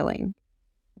upskilling.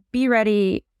 Be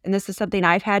ready. And this is something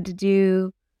I've had to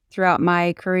do throughout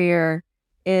my career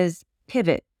is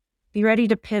pivot. Be ready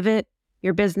to pivot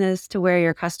your business to where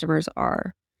your customers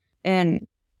are. And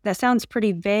that sounds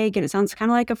pretty vague and it sounds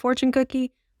kind of like a fortune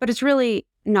cookie, but it's really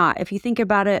not. If you think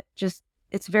about it,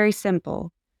 it's very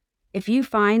simple. If you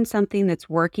find something that's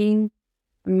working,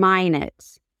 mine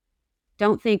it.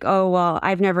 Don't think, oh, well,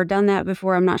 I've never done that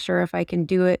before. I'm not sure if I can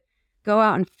do it. Go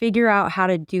out and figure out how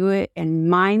to do it and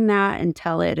mine that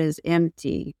until it is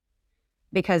empty.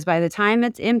 Because by the time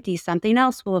it's empty, something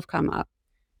else will have come up.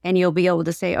 And you'll be able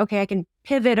to say, okay, I can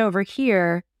pivot over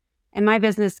here and my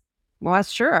business, well,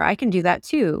 sure, I can do that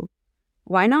too.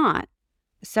 Why not?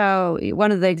 So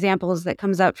one of the examples that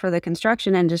comes up for the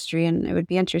construction industry, and it would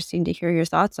be interesting to hear your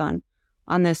thoughts on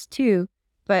this too,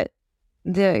 but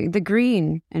the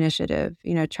green initiative,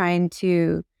 trying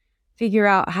to figure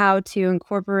out how to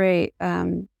incorporate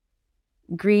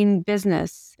green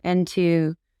business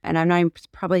into, and I'm not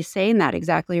probably saying that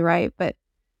exactly right, but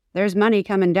there's money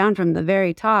coming down from the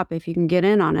very top if you can get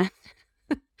in on it,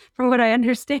 from what I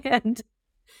understand.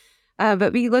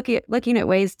 But be looking at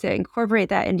ways to incorporate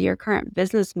that into your current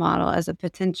business model as a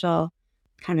potential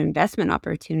kind of investment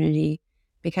opportunity,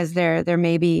 because there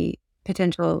may be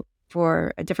potential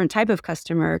for a different type of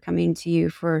customer coming to you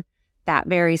for that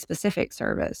very specific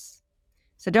service.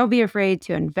 So don't be afraid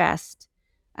to invest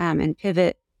and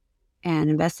pivot and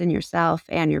invest in yourself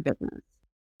and your business.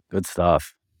 Good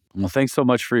stuff. Well, thanks so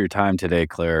much for your time today,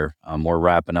 Claire. We're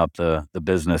wrapping up the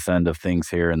business end of things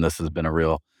here, and this has been a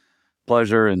real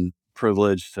pleasure and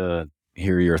privilege to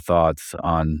hear your thoughts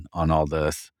on all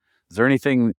this. Is there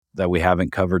anything that we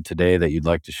haven't covered today that you'd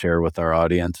like to share with our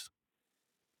audience?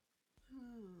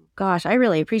 Gosh, I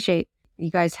really appreciate you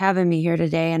guys having me here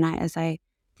today. And as I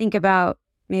think about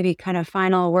maybe kind of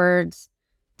final words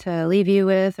to leave you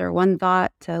with, or one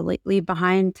thought to leave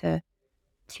behind to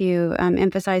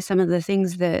emphasize some of the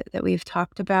things that we've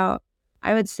talked about,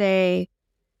 I would say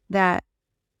that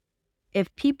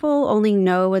if people only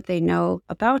know what they know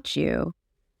about you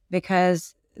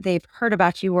because they've heard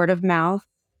about you word of mouth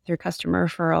through customer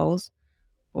referrals,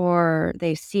 or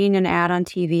they've seen an ad on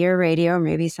TV or radio, or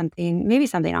maybe something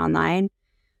online,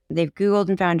 they've Googled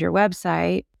and found your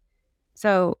website.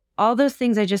 So all those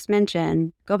things I just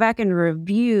mentioned, go back and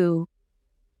review,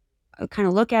 kind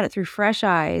of look at it through fresh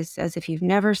eyes as if you've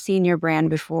never seen your brand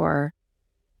before.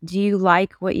 Do you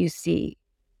like what you see?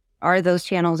 Are those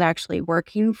channels actually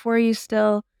working for you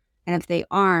still? And if they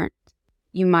aren't,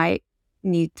 you might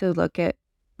need to look at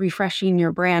refreshing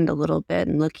your brand a little bit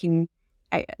and looking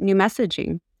at new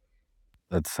messaging.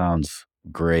 That sounds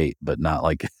great, but not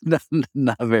like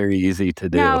not very easy to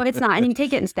do. No, it's not. And you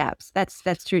take it in steps.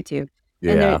 That's true too.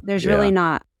 And there's really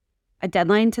not a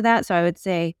deadline to that. So I would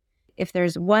say if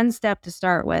there's one step to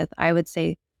start with, I would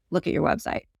say look at your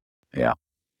website. Yeah.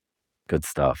 Good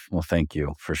stuff. Well, thank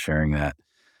you for sharing that.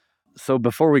 So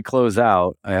before we close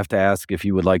out, I have to ask if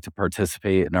you would like to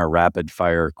participate in our rapid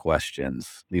fire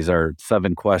questions. These are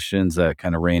 7 questions that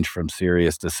kind of range from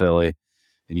serious to silly.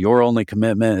 And your only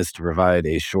commitment is to provide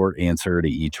a short answer to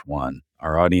each one.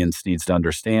 Our audience needs to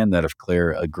understand that if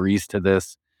Claire agrees to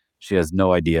this, she has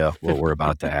no idea what we're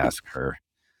about to ask her.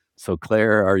 So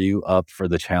Claire, are you up for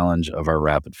the challenge of our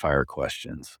rapid fire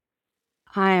questions?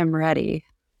 I am ready.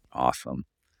 Awesome.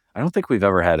 I don't think we've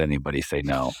ever had anybody say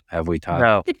no. Have we,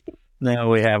 Todd? No,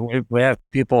 we have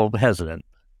people hesitant.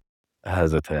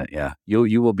 Hesitant, yeah.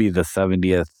 You will be the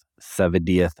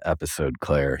 70th episode,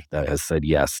 Claire, that has said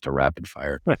yes to rapid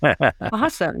fire.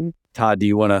 Awesome. Todd, do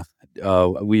you want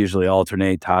to, we usually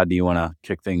alternate. Todd, do you want to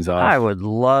kick things off? I would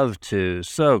love to.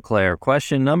 So, Claire,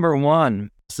 question number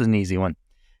 1. This is an easy one.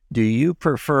 Do you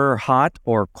prefer hot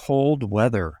or cold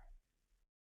weather?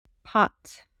 Hot.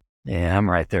 Yeah, I'm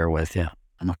right there with you.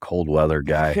 I'm a cold weather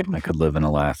guy. I could live in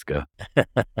Alaska.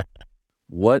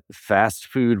 What fast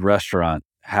food restaurant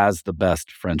has the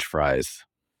best French fries?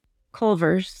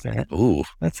 Culver's. Ooh,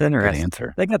 That's good interesting.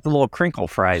 answer. They got the little crinkle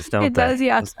fries, don't It they? does,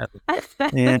 yeah.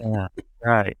 Yeah,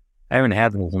 right. I haven't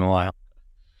had those in a while.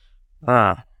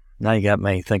 Now you got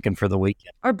me thinking for the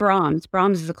weekend. Or Brahms.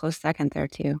 Brahms is a close second there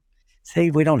too.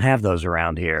 See, we don't have those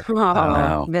around here. Oh,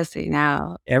 no. missing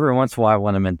out. Every once in a while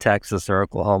when I'm in Texas or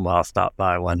Oklahoma, I'll stop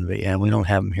by one, but yeah, we don't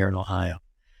have them here in Ohio.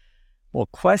 Well,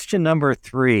 question number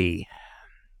 3,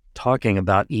 talking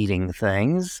about eating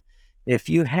things. If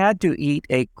you had to eat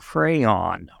a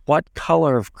crayon, what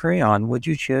color of crayon would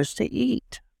you choose to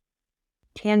eat?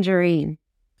 Tangerine.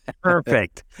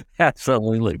 Perfect.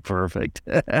 Absolutely perfect.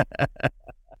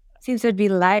 Seems to be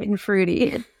light and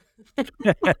fruity.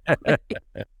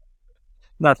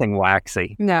 Nothing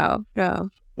waxy. No.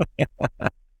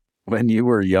 When you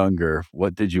were younger,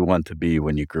 what did you want to be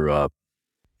when you grew up?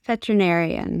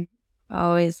 Veterinarian.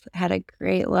 Always had a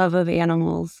great love of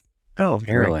animals. Oh,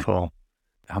 very Really? cool.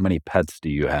 How many pets do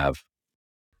you have?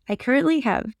 I currently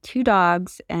have 2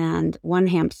 dogs and 1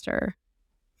 hamster.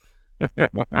 Yeah.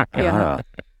 Ah,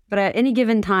 But at any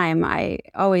given time, I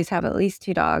always have at least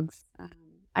 2 dogs.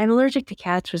 I'm allergic to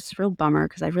cats, which is a real bummer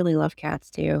because I really love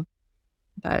cats too.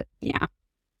 But yeah.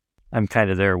 I'm kind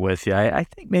of there with you. I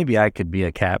think maybe I could be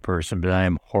a cat person, but I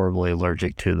am horribly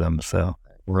allergic to them, so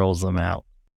it rules them out.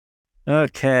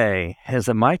 Okay, it's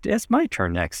my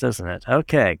turn next, isn't it?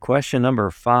 Okay, question number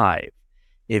 5.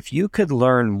 If you could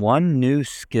learn one new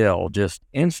skill, just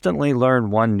instantly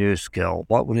learn one new skill,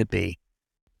 what would it be?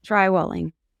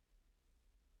 Drywalling.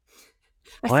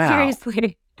 Wow.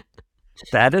 Seriously.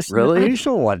 That is Really? an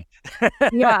unusual one.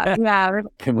 Yeah.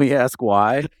 can we ask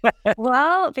why?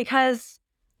 Well, because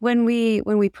when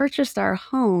we purchased our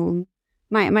home,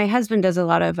 my husband does a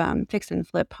lot of fix and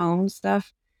flip home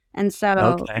stuff. And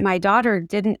so Okay. my daughter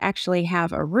didn't actually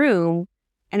have a room,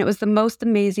 and it was the most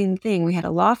amazing thing. We had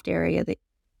a loft area that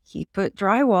he put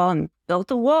drywall and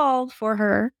built a wall for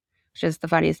her, which is the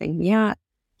funniest thing. Yeah,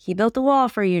 he built a wall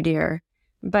for you, dear.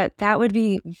 But that would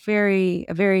be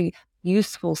a very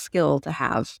useful skill to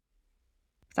have.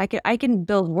 'Cause I can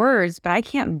build words, but I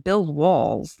can't build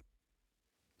walls.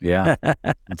 Yeah,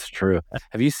 that's true.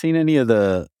 Have you seen any of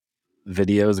the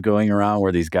videos going around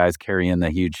where these guys carry in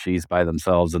the huge sheets by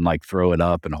themselves and like throw it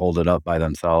up and hold it up by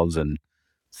themselves and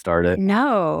start it?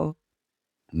 No.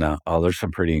 No. Oh, there's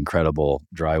some pretty incredible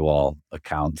drywall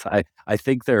accounts. I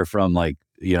think they're from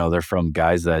they're from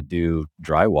guys that do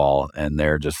drywall and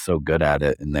they're just so good at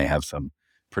it and they have some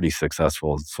pretty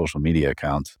successful social media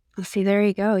accounts. Well, see, there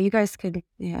you go. You guys could,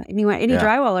 yeah. Any Yeah.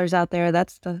 drywallers out there,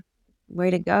 that's the way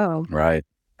to go. Right.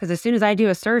 Because as soon as I do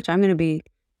a search, I'm going to be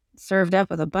served up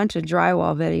with a bunch of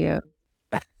drywall video.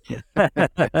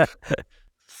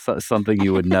 Something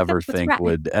you would never That's think right.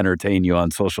 would entertain you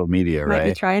on social media, Might be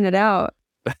right? trying it out.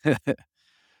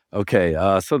 Okay,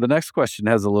 so the next question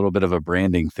has a little bit of a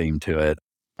branding theme to it.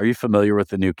 Are you familiar with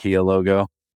the new Kia logo?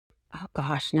 Oh,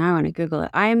 gosh. Now I want to Google it.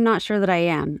 I am not sure that I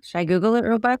am. Should I Google it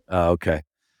real quick? Okay.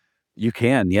 You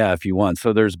can, yeah, if you want.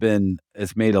 So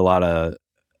it's made a lot of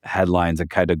headlines and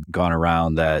kind of gone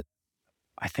around that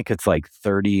I think it's like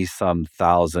 30-some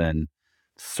thousand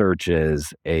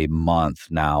searches a month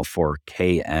now for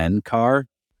KN car.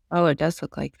 Oh, it does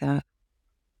look like that.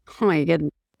 Oh, my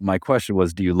goodness. My question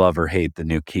was, do you love or hate the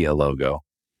new Kia logo?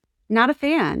 Not a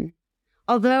fan.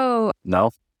 Although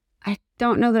No? I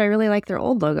don't know that I really like their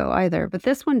old logo either. But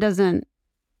this one doesn't.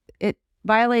 It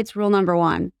violates rule number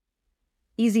 1.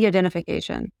 easy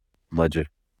identification. Legit.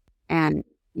 And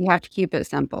you have to keep it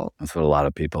simple. That's what a lot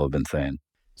of people have been saying.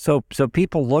 So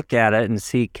people look at it and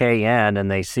see KN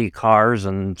and they see cars,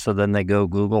 and so then they go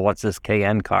Google, what's this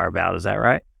KN car about? Is that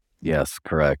right? Yes,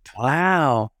 correct.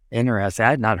 Wow. Interesting. I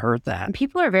had not heard that. And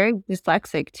people are very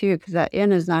dyslexic too, because that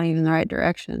N is not even the right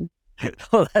direction.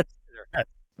 Well, that's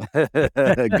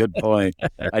Good point.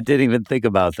 I didn't even think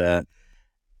about that.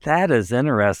 That is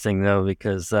interesting, though,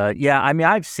 because, I mean,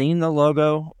 I've seen the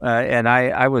logo, and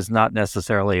I was not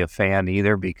necessarily a fan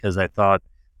either, because I thought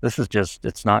this is just,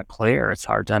 it's not clear. It's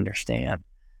hard to understand.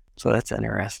 So that's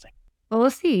interesting. Well,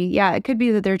 we'll see. Yeah, it could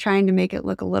be that they're trying to make it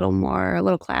look a little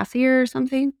classier or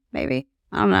something, maybe.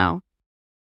 I don't know.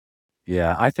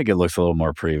 Yeah, I think it looks a little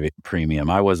more premium.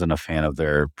 I wasn't a fan of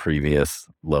their previous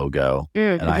logo,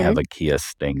 and I have a Kia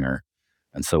Stinger.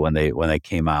 And so when they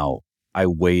came out, I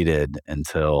waited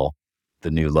until the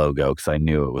new logo, because I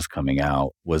knew it was coming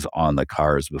out, was on the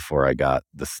cars before I got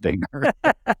the Stinger,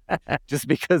 just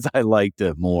because I liked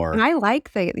it more. And I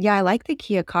like the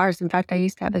Kia cars. In fact, I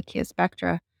used to have a Kia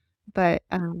Spectra, but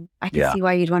I can see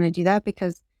why you'd want to do that,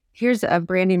 because here's a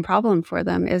branding problem for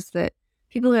them, is that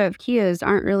people who have Kias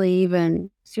aren't really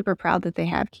even super proud that they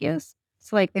have Kias.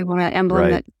 So like they want an emblem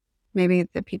that maybe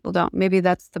the people don't. Maybe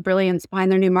that's the brilliance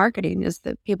behind their new marketing, is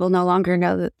that people no longer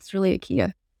know that it's really a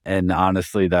Kia. And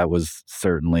honestly, that was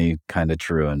certainly kind of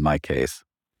true in my case.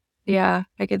 Yeah,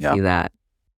 I could see that.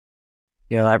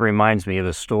 Yeah, that reminds me of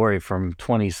a story from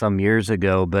 20-some years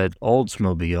ago, but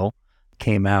Oldsmobile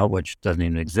came out, which doesn't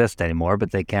even exist anymore,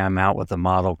 but they came out with a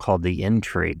model called the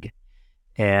Intrigue.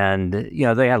 And, they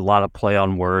had a lot of play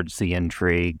on words, the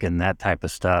Intrigue and that type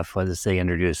of stuff, as they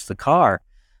introduced the car.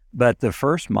 But the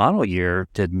first model year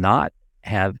did not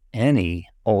have any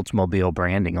Oldsmobile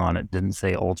branding on it. Didn't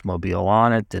say Oldsmobile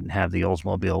on it, didn't have the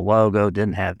Oldsmobile logo,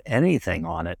 didn't have anything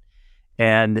on it.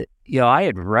 And, I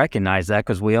had recognized that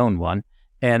because we owned one.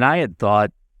 And I had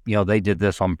thought, they did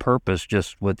this on purpose,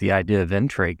 just with the idea of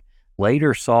Intrigue.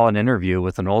 Later saw an interview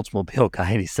with an Oldsmobile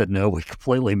guy, and he said, no, we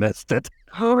completely missed it.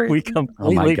 We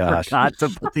completely forgot to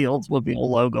put the Oldsmobile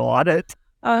logo on it.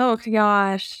 Oh,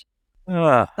 gosh.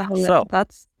 So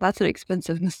that's an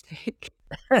expensive mistake.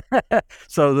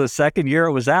 So the second year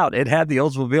it was out, it had the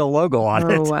Oldsmobile logo on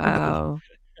it. Oh, wow.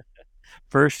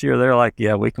 First year, they're like,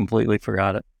 yeah, we completely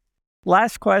forgot it.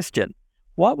 Last question.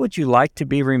 What would you like to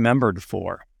be remembered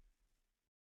for?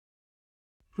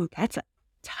 Ooh, that's a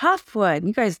tough one.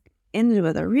 You guys ended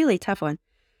with a really tough one.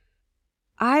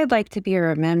 I'd like to be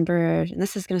remembered, and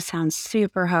this is going to sound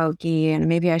super hokey, and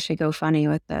maybe I should go funny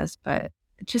with this, but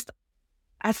just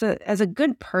as a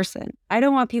good person. I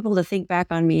don't want people to think back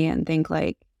on me and think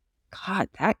like, God,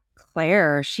 that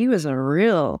Claire, she was a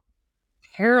real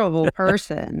terrible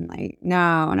person. Like,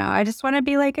 no. I just want to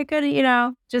be like a good,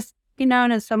 just be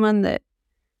known as someone that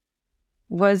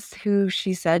was who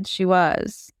she said she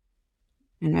was.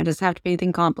 And it doesn't have to be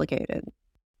anything complicated.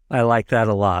 I like that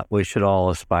a lot. We should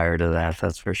all aspire to that,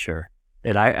 that's for sure.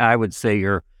 And I would say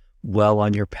you're well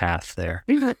on your path there.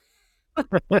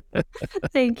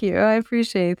 Thank you. I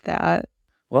appreciate that.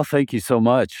 Well, thank you so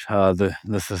much.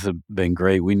 This has been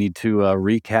great. We need to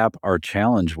recap our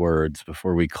challenge words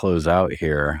before we close out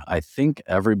here. I think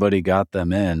everybody got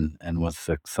them in and was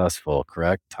successful,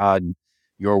 correct? Todd,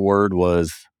 your word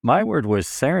was? My word was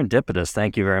serendipitous.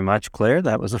 Thank you very much, Claire.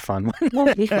 That was a fun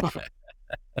one.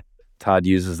 Todd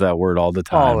uses that word all the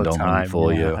time. All the Don't time. let me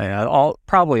fool you.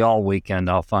 Probably all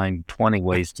weekend I'll find 20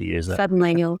 ways to use it.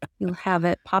 Suddenly you'll have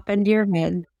it pop into your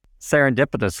head.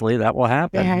 Serendipitously, that will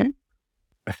happen. Yeah.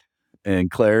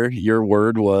 And Claire, your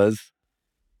word was?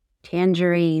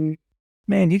 Tangerine.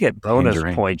 Man, you get bonus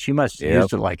points. You must have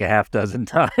used it like a half dozen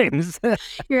times.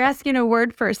 You're asking a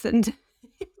word person to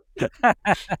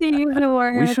use a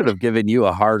word. We should have given you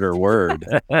a harder word.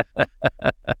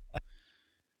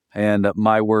 And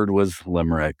my word was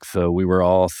limerick. So we were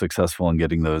all successful in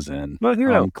getting those in.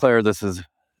 Well, Claire, this has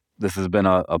been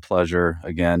a pleasure.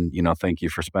 Again, thank you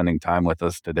for spending time with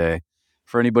us today.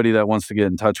 For anybody that wants to get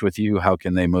in touch with you, how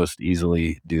can they most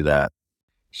easily do that?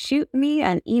 Shoot me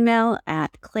an email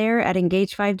at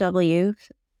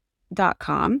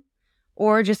claire@engage5w.com,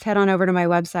 or just head on over to my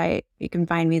website. You can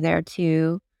find me there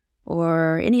too,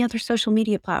 or any other social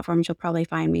media platforms, you'll probably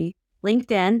find me.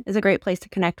 LinkedIn is a great place to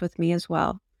connect with me as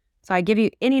well. So I give you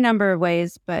any number of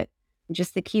ways, but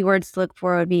just the keywords to look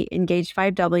for would be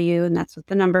Engage5W, and that's with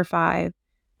the number 5.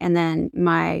 And then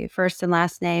my first and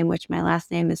last name, which my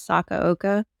last name is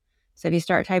Sakaoka. So if you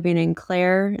start typing in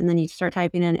Claire and then you start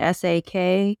typing in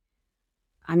SAK,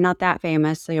 I'm not that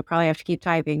famous, so you'll probably have to keep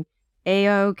typing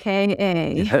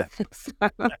AOKA.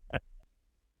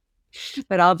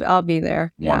 But I'll be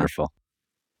there. Wonderful.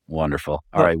 Wonderful.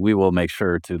 All right. We will make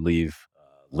sure to leave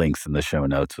links in the show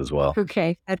notes as well.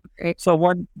 Okay, that'd be great. So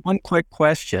one quick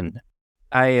question.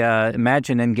 I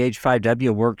imagine Engage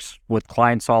 5W works with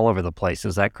clients all over the place.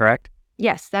 Is that correct?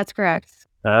 Yes, that's correct.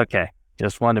 Okay.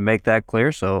 Just wanted to make that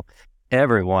clear. So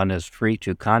everyone is free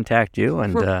to contact you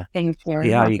and Thank you. see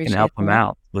how I you can help appreciate them that.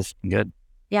 out. Listen good.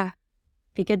 Yeah,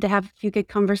 be good to have a few good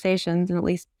conversations and at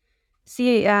least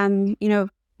see,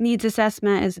 needs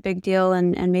assessment is a big deal,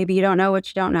 and maybe you don't know what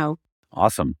you don't know.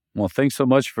 Awesome. Well, thanks so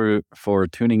much for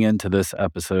tuning in to this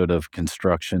episode of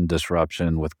Construction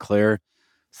Disruption with Claire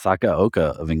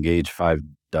Sakaoka of Engage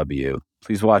 5W.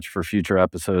 Please watch for future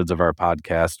episodes of our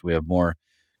podcast. We have more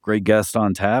great guests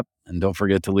on tap, and don't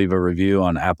forget to leave a review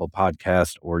on Apple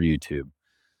Podcast or YouTube.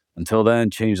 Until then,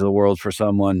 change the world for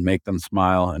someone, make them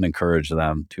smile, and encourage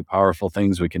them. 2 powerful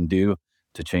things we can do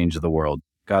to change the world.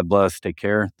 God bless. Take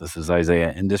care. This is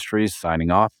Isaiah Industries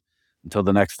signing off. Until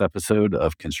the next episode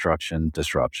of Construction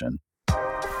Disruption.